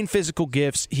insane physical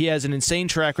gifts. He has an insane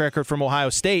track record from Ohio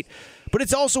State. But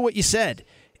it's also what you said,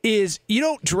 is you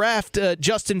don't draft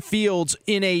Justin Fields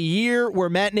in a year where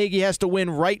Matt Nagy has to win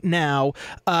right now,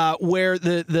 where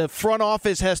the front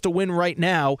office has to win right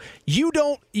now. You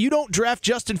don't draft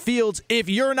Justin Fields if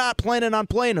you're not planning on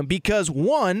playing him because,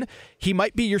 one, he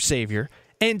might be your savior,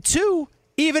 and two,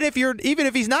 even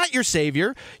if he's not your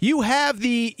savior, you have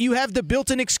the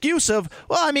built-in excuse of,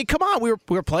 well, I mean, come on, we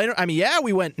were playing. I mean, yeah,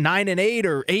 we went 9-8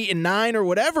 or 8-9 or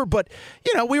whatever, but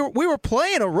we were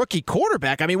playing a rookie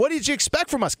quarterback. I mean, what did you expect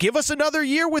from us? Give us another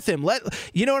year with him.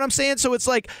 You know what I'm saying? So it's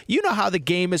like, how the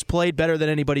game is played better than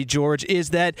anybody, George, is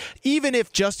that even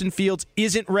if Justin Fields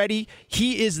isn't ready,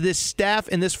 he is this staff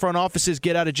and this front office's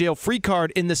get out of jail free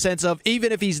card, in the sense of,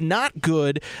 even if he's not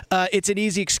good, it's an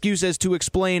easy excuse as to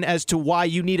explain as to why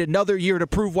you need another year to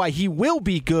prove why he will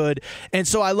be good. And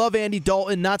so I love Andy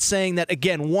Dalton, not saying that,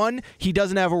 again, one, he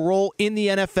doesn't have a role in the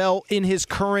NFL in his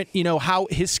current, how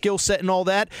his skill set and all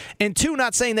that, and two,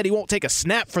 not saying that he won't take a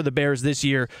snap for the Bears this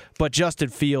year, but Justin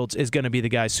Fields is going to be the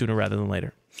guy sooner rather than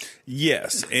later.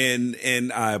 Yes,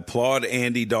 and I applaud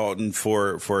Andy Dalton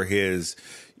for his,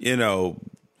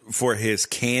 for his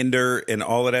candor and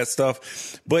all of that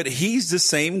stuff. But he's the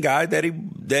same guy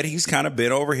that he's kind of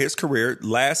been over his career.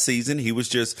 Last season, he was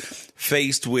just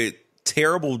faced with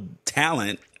terrible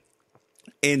talent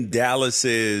in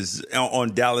Dallas's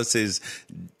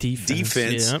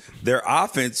defense. Yep. Their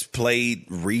offense played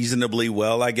reasonably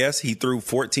well, I guess. He threw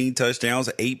 14 touchdowns,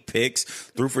 8 picks,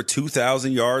 threw for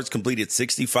 2,000 yards, completed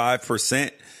 65%.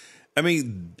 I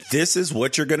mean, this is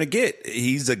what you're going to get.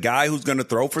 He's a guy who's going to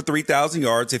throw for 3,000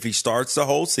 yards if he starts the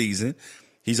whole season.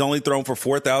 He's only thrown for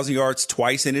 4,000 yards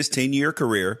twice in his 10-year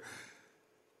career.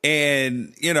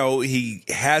 And, he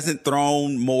hasn't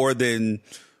thrown more than,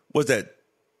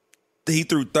 he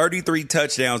threw 33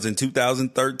 touchdowns in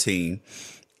 2013.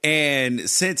 And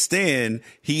since then,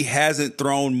 he hasn't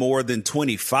thrown more than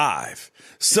 25.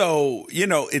 So,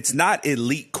 it's not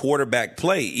elite quarterback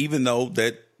play, even though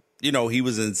that, he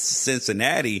was in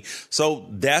Cincinnati. So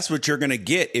that's what you're going to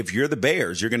get if you're the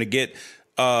Bears. You're going to get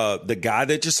the guy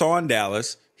that you saw in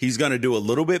Dallas. He's going to do a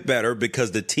little bit better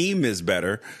because the team is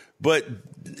better. But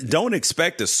don't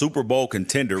expect a Super Bowl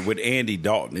contender with Andy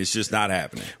Dalton. It's just not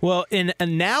happening. Well, and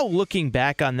now looking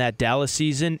back on that Dallas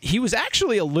season, he was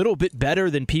actually a little bit better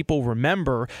than people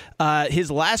remember. His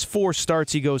last 4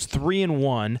 starts, he goes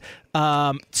 3-1.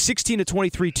 16 of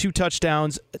 23, 2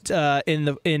 touchdowns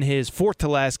in his fourth to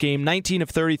last game. 19 of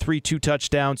 33, 2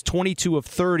 touchdowns. 22 of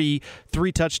 30,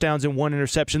 3 touchdowns and 1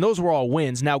 interception. Those were all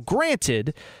wins. Now,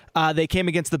 granted, they came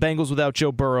against the Bengals without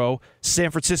Joe Burrow,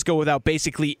 San Francisco without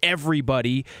basically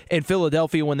everybody, and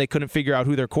Philadelphia, when they couldn't figure out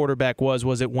who their quarterback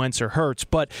was it Wentz or Hurts?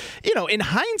 But, in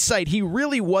hindsight, he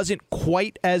really wasn't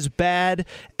quite as bad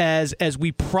as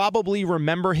we probably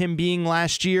remember him being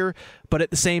last year. But at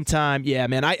the same time, yeah,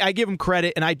 man, I give him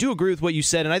credit, and I do agree with what you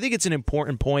said, and I think it's an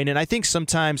important point, and I think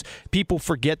sometimes people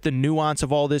forget the nuance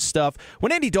of all this stuff.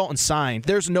 When Andy Dalton signed,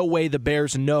 there's no way the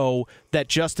Bears know that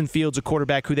Justin Fields, a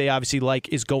quarterback who they obviously like,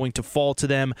 is going to fall to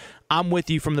them. I'm with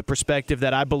you from the perspective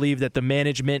that I believe that the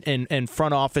management and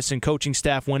front office and coaching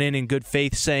staff went in good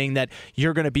faith saying that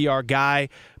you're going to be our guy.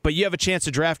 But you have a chance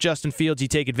to draft Justin Fields, you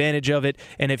take advantage of it,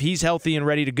 and if he's healthy and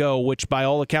ready to go, which by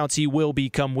all accounts he will be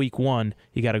come week 1,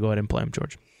 you got to go ahead and play him,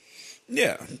 George.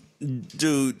 Yeah.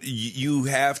 Dude, you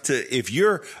have to, if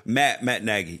you're Matt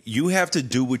Nagy, you have to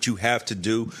do what you have to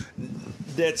do.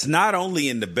 That's not only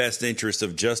in the best interest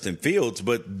of Justin Fields,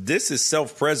 but this is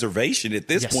self-preservation at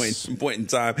this point in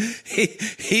time.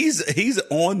 He's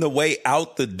on the way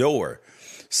out the door.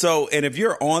 So, and if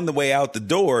you're on the way out the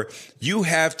door, you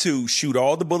have to shoot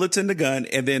all the bullets in the gun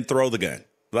and then throw the gun.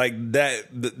 Like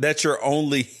that's your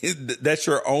only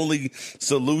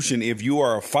solution if you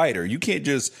are a fighter. You can't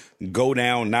just go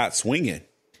down not swinging.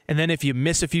 And then if you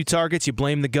miss a few targets, you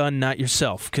blame the gun, not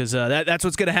yourself, because that's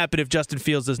what's going to happen if Justin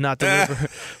Fields does not deliver.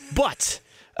 But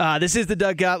this is the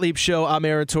Doug Gottlieb Show. I'm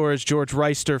Aaron Torres, George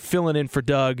Reister, filling in for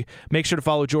Doug. Make sure to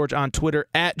follow George on Twitter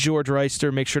at George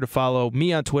Reister. Make sure to follow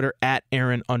me on Twitter at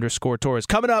Aaron_Torres.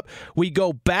 Coming up, we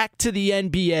go back to the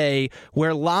NBA,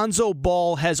 where Lonzo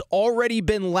Ball has already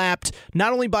been lapped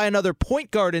not only by another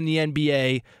point guard in the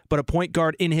NBA, but a point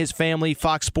guard in his family.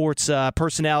 Fox Sports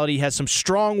personality has some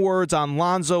strong words on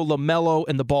Lonzo, LaMelo,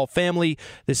 and the Ball family.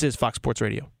 This is Fox Sports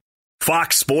Radio.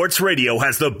 Fox Sports Radio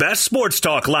has the best sports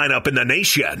talk lineup in the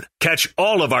nation. Catch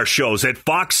all of our shows at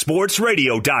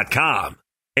foxsportsradio.com.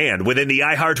 And within the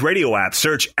iHeartRadio app,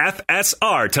 search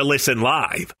FSR to listen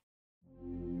live.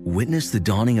 Witness the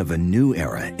dawning of a new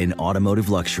era in automotive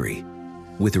luxury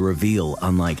with a reveal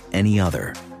unlike any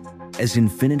other as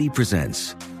Infiniti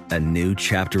presents a new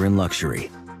chapter in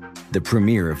luxury, the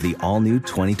premiere of the all-new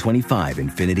 2025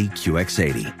 Infiniti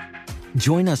QX80.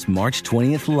 Join us March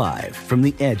 20th live from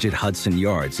the Edge at Hudson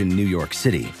Yards in New York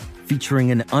City,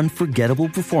 featuring an unforgettable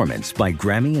performance by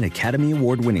Grammy and Academy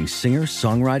Award-winning singer,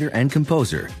 songwriter, and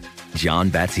composer, Jon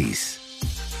Batiste.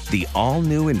 The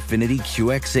all-new Infiniti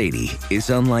QX80 is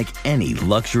unlike any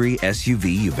luxury SUV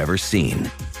you've ever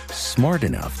seen. Smart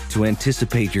enough to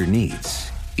anticipate your needs,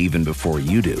 even before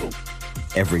you do.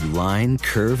 Every line,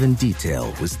 curve, and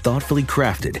detail was thoughtfully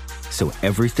crafted, so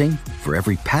everything for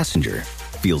every passenger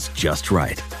feels just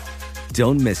right.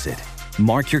 Don't miss it.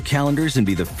 Mark your calendars and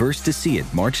be the first to see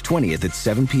it March 20th at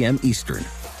 7 p.m. Eastern,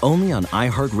 only on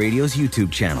iHeartRadio's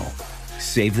YouTube channel.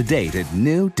 Save the date at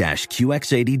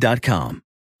new-QX80.com.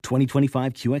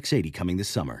 2025 QX80 coming this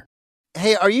summer.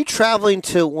 Hey, are you traveling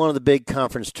to one of the big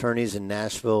conference tourneys in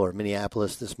Nashville or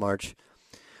Minneapolis this March?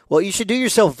 Well, you should do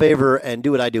yourself a favor and do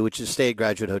what I do, which is stay at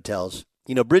Graduate Hotels.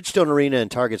 You know, Bridgestone Arena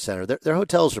and Target Center, their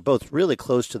hotels are both really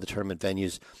close to the tournament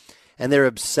venues, and they're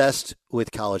obsessed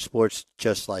with college sports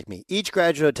just like me. Each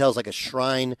Graduate Hotel is like a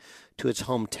shrine to its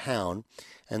hometown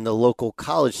and the local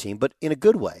college team, but in a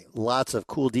good way. Lots of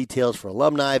cool details for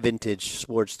alumni, vintage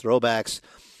sports throwbacks,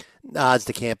 nods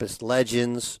to campus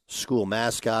legends, school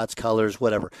mascots, colors,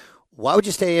 whatever. Why would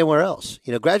you stay anywhere else?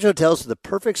 You know, Graduate Hotels is the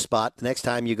perfect spot the next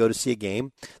time you go to see a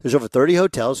game. There's over 30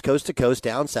 hotels, coast to coast,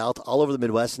 down south, all over the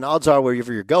Midwest, and odds are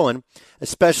wherever you're going,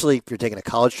 especially if you're taking a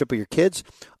college trip with your kids,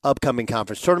 upcoming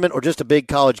conference tournament, or just a big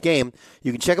college game,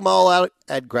 you can check them all out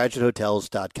at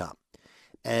graduatehotels.com.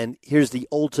 And here's the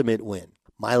ultimate win.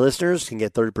 My listeners can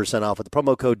get 30% off with the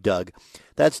promo code Doug.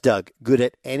 That's Doug, good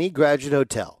at any Graduate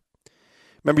Hotel.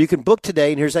 Remember, you can book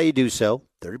today, and here's how you do so.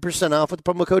 30% off with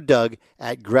the promo code Doug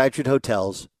at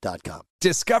graduatehotels.com.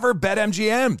 Discover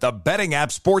BetMGM, the betting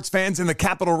app sports fans in the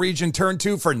capital region turn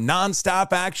to for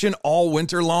nonstop action all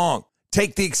winter long.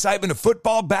 Take the excitement of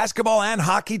football, basketball, and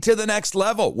hockey to the next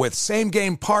level with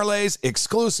same-game parlays,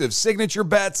 exclusive signature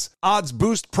bets, odds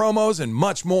boost promos, and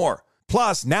much more.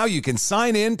 Plus, now you can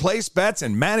sign in, place bets,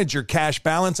 and manage your cash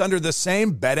balance under the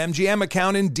same BetMGM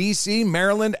account in D.C.,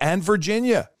 Maryland, and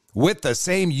Virginia. With the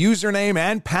same username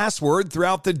and password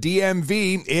throughout the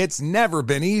DMV, it's never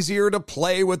been easier to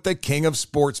play with the king of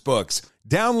sportsbooks.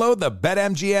 Download the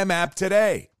BetMGM app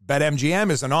today. BetMGM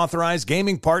is an authorized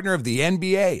gaming partner of the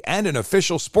NBA and an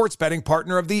official sports betting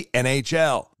partner of the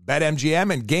NHL.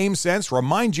 BetMGM and GameSense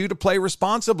remind you to play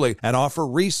responsibly and offer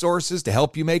resources to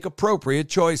help you make appropriate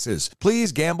choices.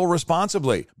 Please gamble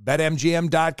responsibly.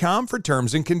 BetMGM.com for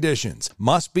terms and conditions.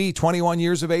 Must be 21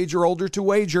 years of age or older to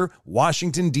wager.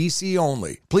 Washington, D.C.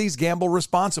 only. Please gamble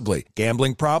responsibly.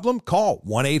 Gambling problem? Call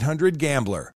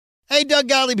 1-800-GAMBLER. Hey, Doug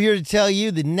Gottlieb here to tell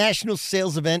you the national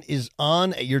sales event is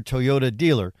on at your Toyota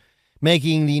dealer,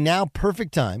 making the now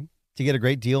perfect time to get a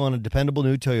great deal on a dependable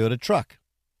new Toyota truck.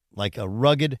 Like a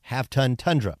rugged half-ton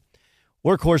Tundra.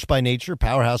 Workhorse by nature,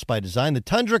 powerhouse by design, the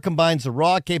Tundra combines the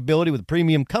raw capability with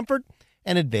premium comfort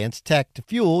and advanced tech to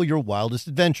fuel your wildest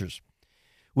adventures.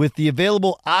 With the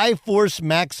available iForce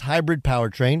Max hybrid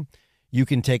powertrain, you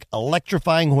can take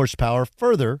electrifying horsepower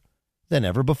further than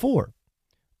ever before.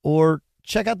 Or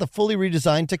check out the fully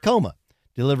redesigned Tacoma.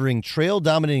 Delivering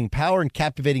trail-dominating power and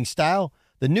captivating style,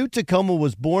 the new Tacoma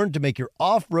was born to make your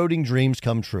off-roading dreams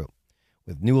come true.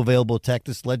 With new available tech,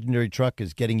 this legendary truck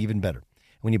is getting even better.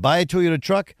 When you buy a Toyota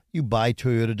truck, you buy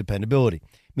Toyota dependability,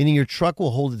 meaning your truck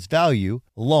will hold its value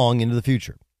long into the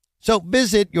future. So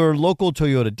visit your local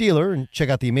Toyota dealer and check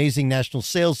out the amazing national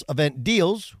sales event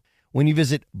deals when you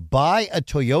visit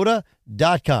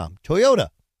buyatoyota.com. Toyota,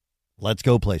 let's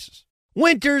go places.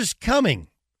 Winter's coming.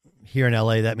 Here in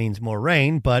LA, that means more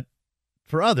rain, but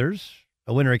for others,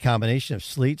 a wintry combination of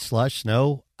sleet, slush,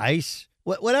 snow, ice,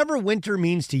 whatever winter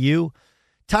means to you,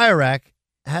 Tire Rack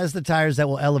has the tires that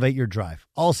will elevate your drive.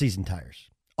 All-season tires,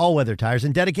 all-weather tires,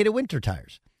 and dedicated winter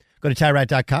tires. Go to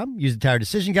TireRack.com, use the Tire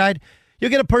Decision Guide.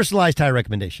 You'll get a personalized tire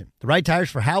recommendation. The right tires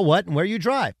for how, what, and where you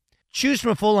drive. Choose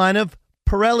from a full line of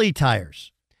Pirelli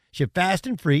tires. Ship fast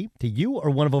and free to you or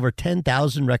one of over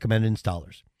 10,000 recommended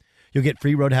installers. You'll get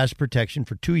free road hazard protection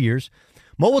for 2 years.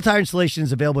 Mobile tire installation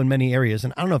is available in many areas,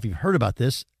 and I don't know if you've heard about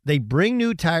this. They bring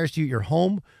new tires to your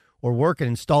home or work and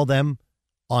install them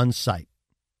on site.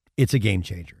 It's a game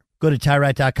changer. Go to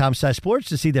TireRack.com/sports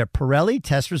to see their Pirelli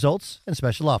test results and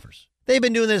special offers. They've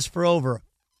been doing this for over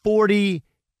 40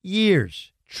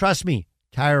 years. Trust me,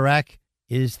 Tire Rack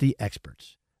is the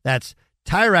experts. That's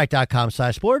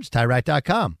TireRack.com/sports,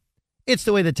 TireRack.com. It's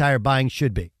the way the tire buying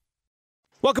should be.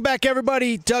 Welcome back,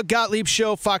 everybody. Doug Gottlieb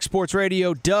Show, Fox Sports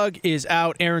Radio. Doug is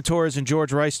out. Aaron Torres and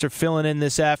George Reister filling in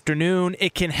this afternoon.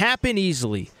 It can happen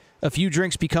easily. A few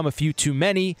drinks become a few too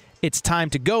many. It's time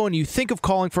to go, and you think of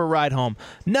calling for a ride home.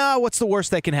 Nah, what's the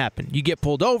worst that can happen? You get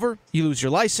pulled over, you lose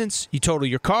your license, you total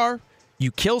your car,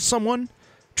 you kill someone,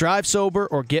 drive sober,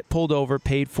 or get pulled over,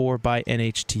 paid for by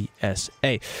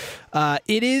NHTSA.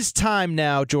 It is time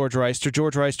now, George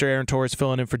Reister, Aaron Torres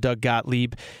filling in for Doug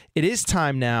Gottlieb. It is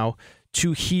time now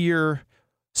to hear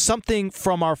something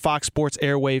from our Fox Sports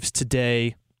airwaves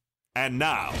today. And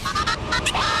now,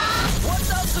 what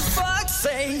does the Fox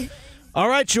say? All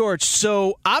right, George.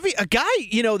 So, a guy,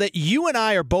 that you and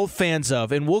I are both fans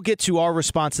of, and we'll get to our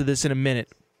response to this in a minute,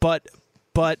 but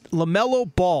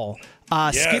LaMelo Ball.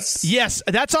 Yes. Yes,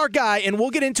 that's our guy, and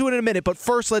we'll get into it in a minute. But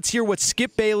first, let's hear what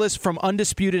Skip Bayless from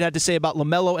Undisputed had to say about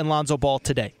LaMelo and Lonzo Ball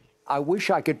today. I wish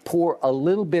I could pour a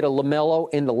little bit of LaMelo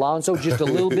into Lonzo, just a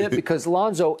little bit, because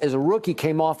Lonzo, as a rookie,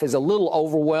 came off as a little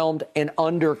overwhelmed and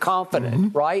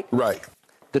underconfident, right? Right.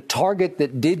 The target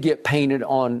that did get painted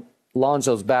on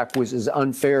Lonzo's back was as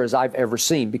unfair as I've ever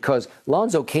seen, because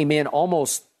Lonzo came in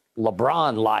almost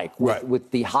LeBron-like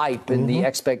with the hype and the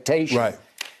expectation. Right.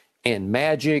 And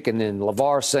Magic, and then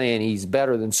LeVar saying he's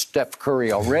better than Steph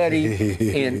Curry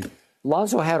already. And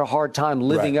Lonzo had a hard time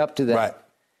living up to that. Right.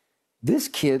 This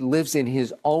kid lives in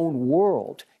his own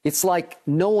world. It's like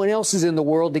no one else is in the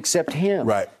world except him.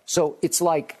 Right. So it's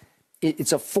like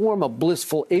it's a form of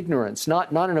blissful ignorance,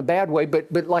 not in a bad way,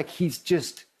 but like he's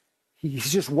just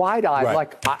wide-eyed. Right.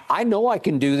 Like, I know I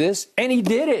can do this, and he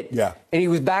did it. Yeah. And he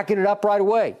was backing it up right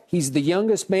away. He's the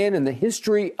youngest man in the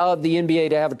history of the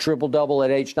NBA to have a triple-double at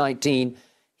age 19.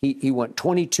 He went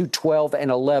 22, 12,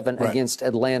 and 11 against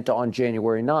Atlanta on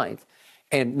January 9th.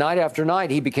 And night after night,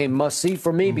 he became must-see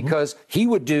for me because he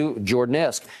would do,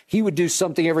 Jordan-esque, he would do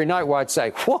something every night where I'd say,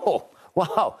 whoa,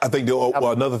 wow. I think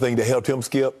another thing that helped him,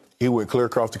 Skip, he went clear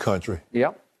across the country.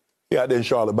 Yep. Yeah, out there in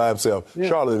Charlotte by himself. Yeah.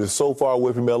 Charlotte is so far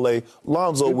away from L.A.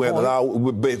 Lonzo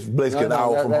went basically an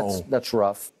hour from home. That's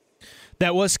rough.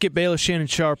 That was Skip Bayless, Shannon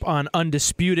Sharp on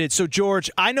Undisputed. So,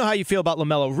 George, I know how you feel about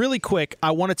LaMelo. Really quick,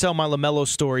 I want to tell my LaMelo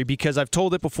story because I've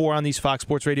told it before on these Fox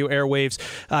Sports Radio airwaves.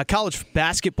 College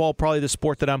basketball, probably the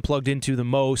sport that I'm plugged into the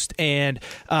most. And,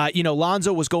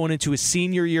 Lonzo was going into his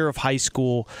senior year of high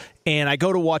school, and I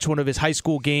go to watch one of his high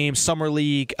school games, Summer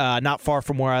League, not far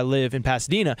from where I live in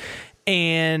Pasadena.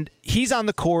 And he's on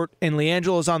the court, and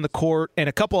LiAngelo's on the court, and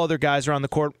a couple other guys are on the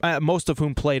court, most of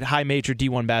whom played high major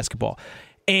D1 basketball.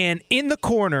 And in the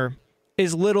corner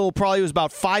is probably was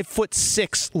about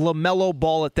 5'6" LaMelo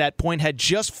Ball at that point, had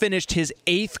just finished his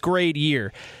 8th grade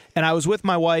year. And I was with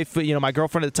my wife, my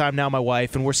girlfriend at the time, now my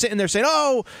wife, and we're sitting there saying,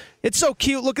 oh, it's so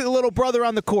cute. Look at the little brother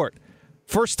on the court.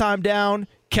 First time down,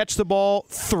 catch the ball,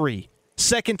 3.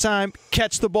 Second time,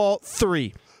 catch the ball,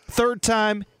 3. Third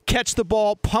time, catch the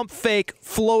ball, pump fake,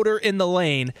 floater in the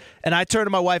lane. And I turned to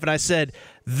my wife and I said,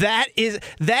 that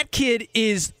kid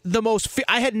is the most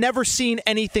I had never seen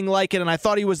anything like it, and I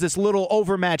thought he was this little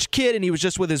overmatched kid, and he was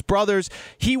just with his brothers.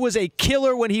 He was a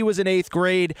killer when he was in 8th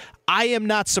grade. I am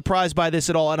not surprised by this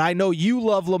at all, and I know you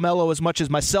love LaMelo as much as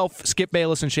myself, Skip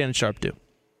Bayless, and Shannon Sharp do.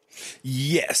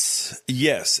 Yes.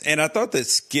 And I thought that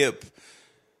Skip,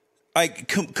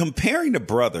 comparing the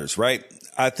brothers, right?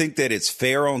 I think that it's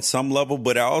fair on some level,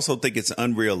 but I also think it's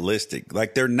unrealistic.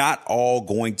 Like, they're not all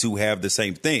going to have the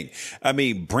same thing. I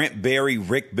mean, Brent Berry,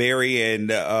 Rick Berry, and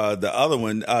the other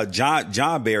one,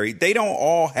 John Berry, they don't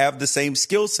all have the same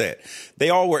skill set. They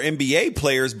all were NBA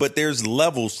players, but there's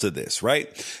levels to this, right?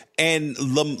 And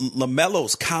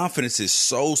LaMelo's confidence is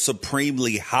so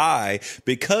supremely high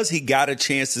because he got a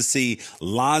chance to see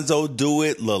Lonzo do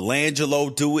it,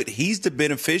 LiAngelo do it. He's the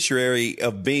beneficiary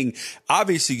of being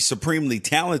obviously supremely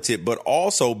talented, but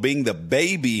also being the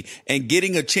baby and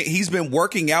getting a chance. He's been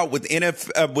working out with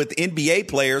NBA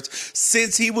players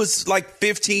since he was like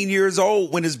 15 years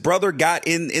old when his brother got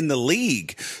in the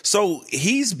league. So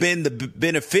he's been the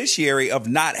beneficiary of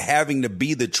not having to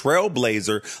be the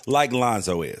trailblazer like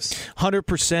Lonzo is.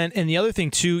 100%. And the other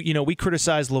thing, too, we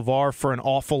criticize LeVar for an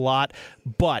awful lot,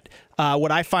 but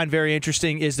what I find very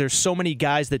interesting is there's so many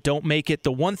guys that don't make it.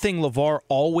 The one thing LeVar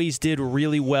always did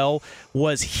really well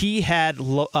was he had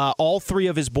all 3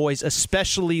 of his boys,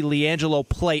 especially LiAngelo,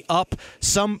 play up.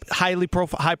 Some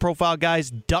high-profile guys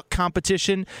duck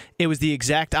competition. It was the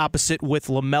exact opposite with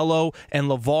LaMelo and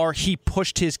LeVar. He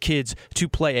pushed his kids to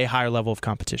play a higher level of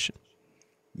competition.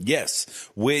 Yes,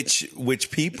 which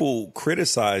people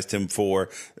criticized him for.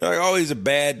 Like, oh, he's a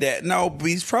bad dad. No,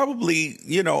 he's probably,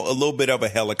 a little bit of a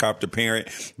helicopter parent,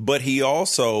 but he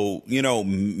also,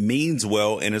 means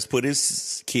well and has put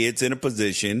his kids in a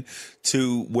position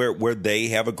to where they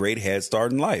have a great head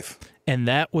start in life. And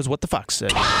that was what the Fox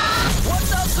said. What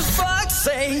does the Fox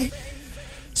say?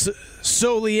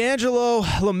 So LiAngelo,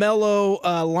 LaMelo,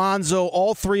 Lonzo,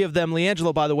 all three of them.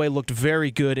 LiAngelo, by the way, looked very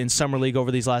good in Summer League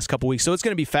over these last couple weeks, so it's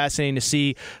going to be fascinating to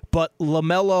see. But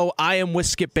LaMelo, I am with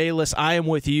Skip Bayless. I am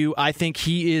with you. I think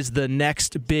he is the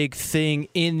next big thing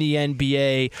in the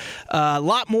NBA. A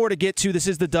lot more to get to. This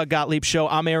is the Doug Gottlieb Show.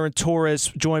 I'm Aaron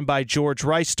Torres, joined by George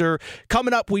Reister.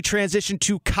 Coming up, we transition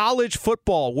to college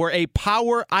football, where a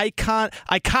power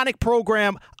iconic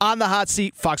program on the hot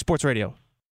seat, Fox Sports Radio.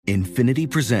 Infinity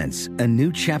presents a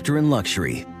new chapter in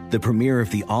luxury, the premiere of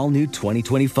the all-new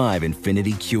 2025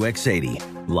 Infinity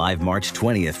QX80, live March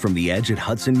 20th from the Edge at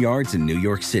Hudson Yards in New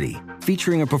York City,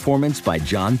 featuring a performance by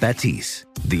John Batiste.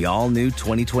 The all-new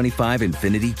 2025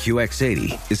 Infinity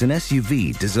QX80 is an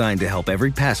SUV designed to help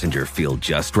every passenger feel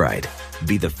just right.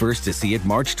 Be the first to see it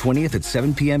March 20th at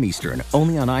 7 p.m. Eastern,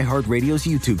 only on iHeartRadio's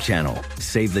YouTube channel.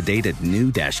 Save the date at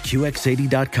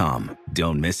new-QX80.com.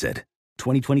 Don't miss it.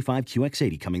 2025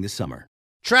 QX80 coming this summer.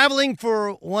 Traveling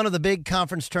for one of the big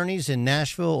conference tourneys in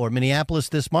Nashville or Minneapolis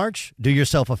this March? Do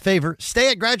yourself a favor.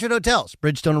 Stay at Graduate Hotels,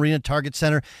 Bridgestone Arena, Target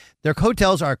Center. Their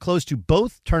hotels are close to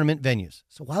both tournament venues.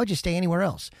 So why would you stay anywhere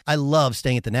else? I love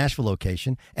staying at the Nashville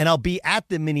location, and I'll be at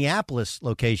the Minneapolis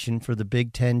location for the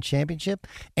Big Ten Championship.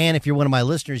 And if you're one of my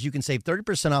listeners, you can save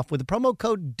 30% off with the promo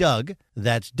code DOUG.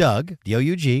 That's Doug,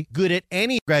 D-O-U-G. Good at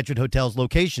any Graduate Hotels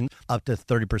location, up to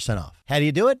 30% off. How do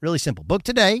you do it? Really simple. Book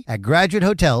today at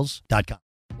graduatehotels.com.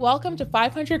 Welcome to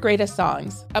 500 Greatest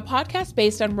Songs, a podcast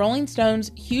based on Rolling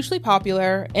Stone's hugely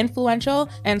popular, influential,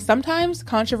 and sometimes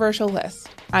controversial list.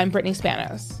 I'm Brittany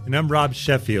Spanos. And I'm Rob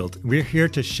Sheffield. We're here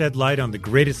to shed light on the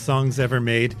greatest songs ever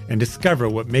made and discover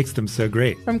what makes them so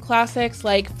great. From classics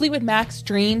like Fleetwood Mac's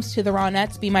Dreams to the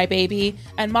Ronettes' Be My Baby,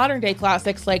 and modern-day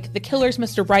classics like The Killer's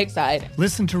Mr. Brightside.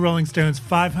 Listen to Rolling Stone's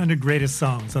 500 Greatest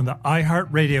Songs on the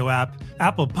iHeartRadio app,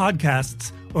 Apple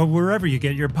Podcasts, or wherever you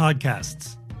get your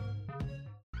podcasts.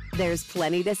 There's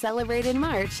plenty to celebrate in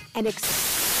March and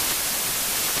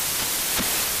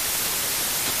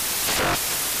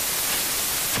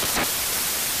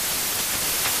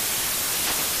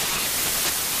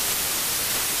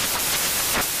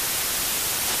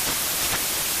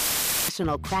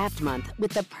National Craft Month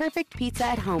with the perfect pizza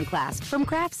at home class from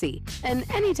Craftsy. And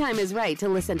anytime is right to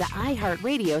listen to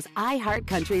iHeartRadio's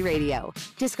iHeartCountry Radio.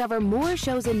 Discover more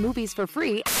shows and movies for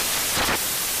free.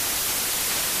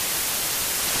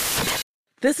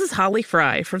 This is Holly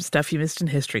Fry from Stuff You Missed in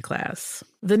History class.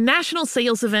 The national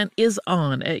sales event is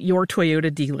on at your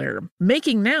Toyota dealer,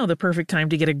 making now the perfect time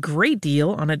to get a great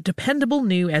deal on a dependable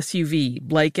new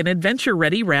SUV, like an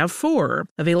adventure-ready RAV4.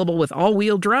 Available with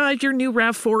all-wheel drive, your new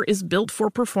RAV4 is built for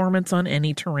performance on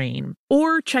any terrain.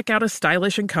 Or check out a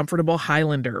stylish and comfortable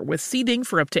Highlander with seating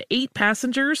for up to 8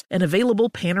 passengers and available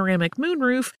panoramic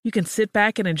moonroof. You can sit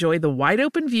back and enjoy the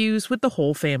wide-open views with the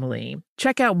whole family.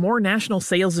 Check out more national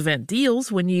sales event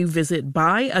deals when you visit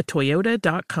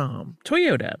buyatoyota.com.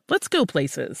 Toyota, let's go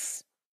places.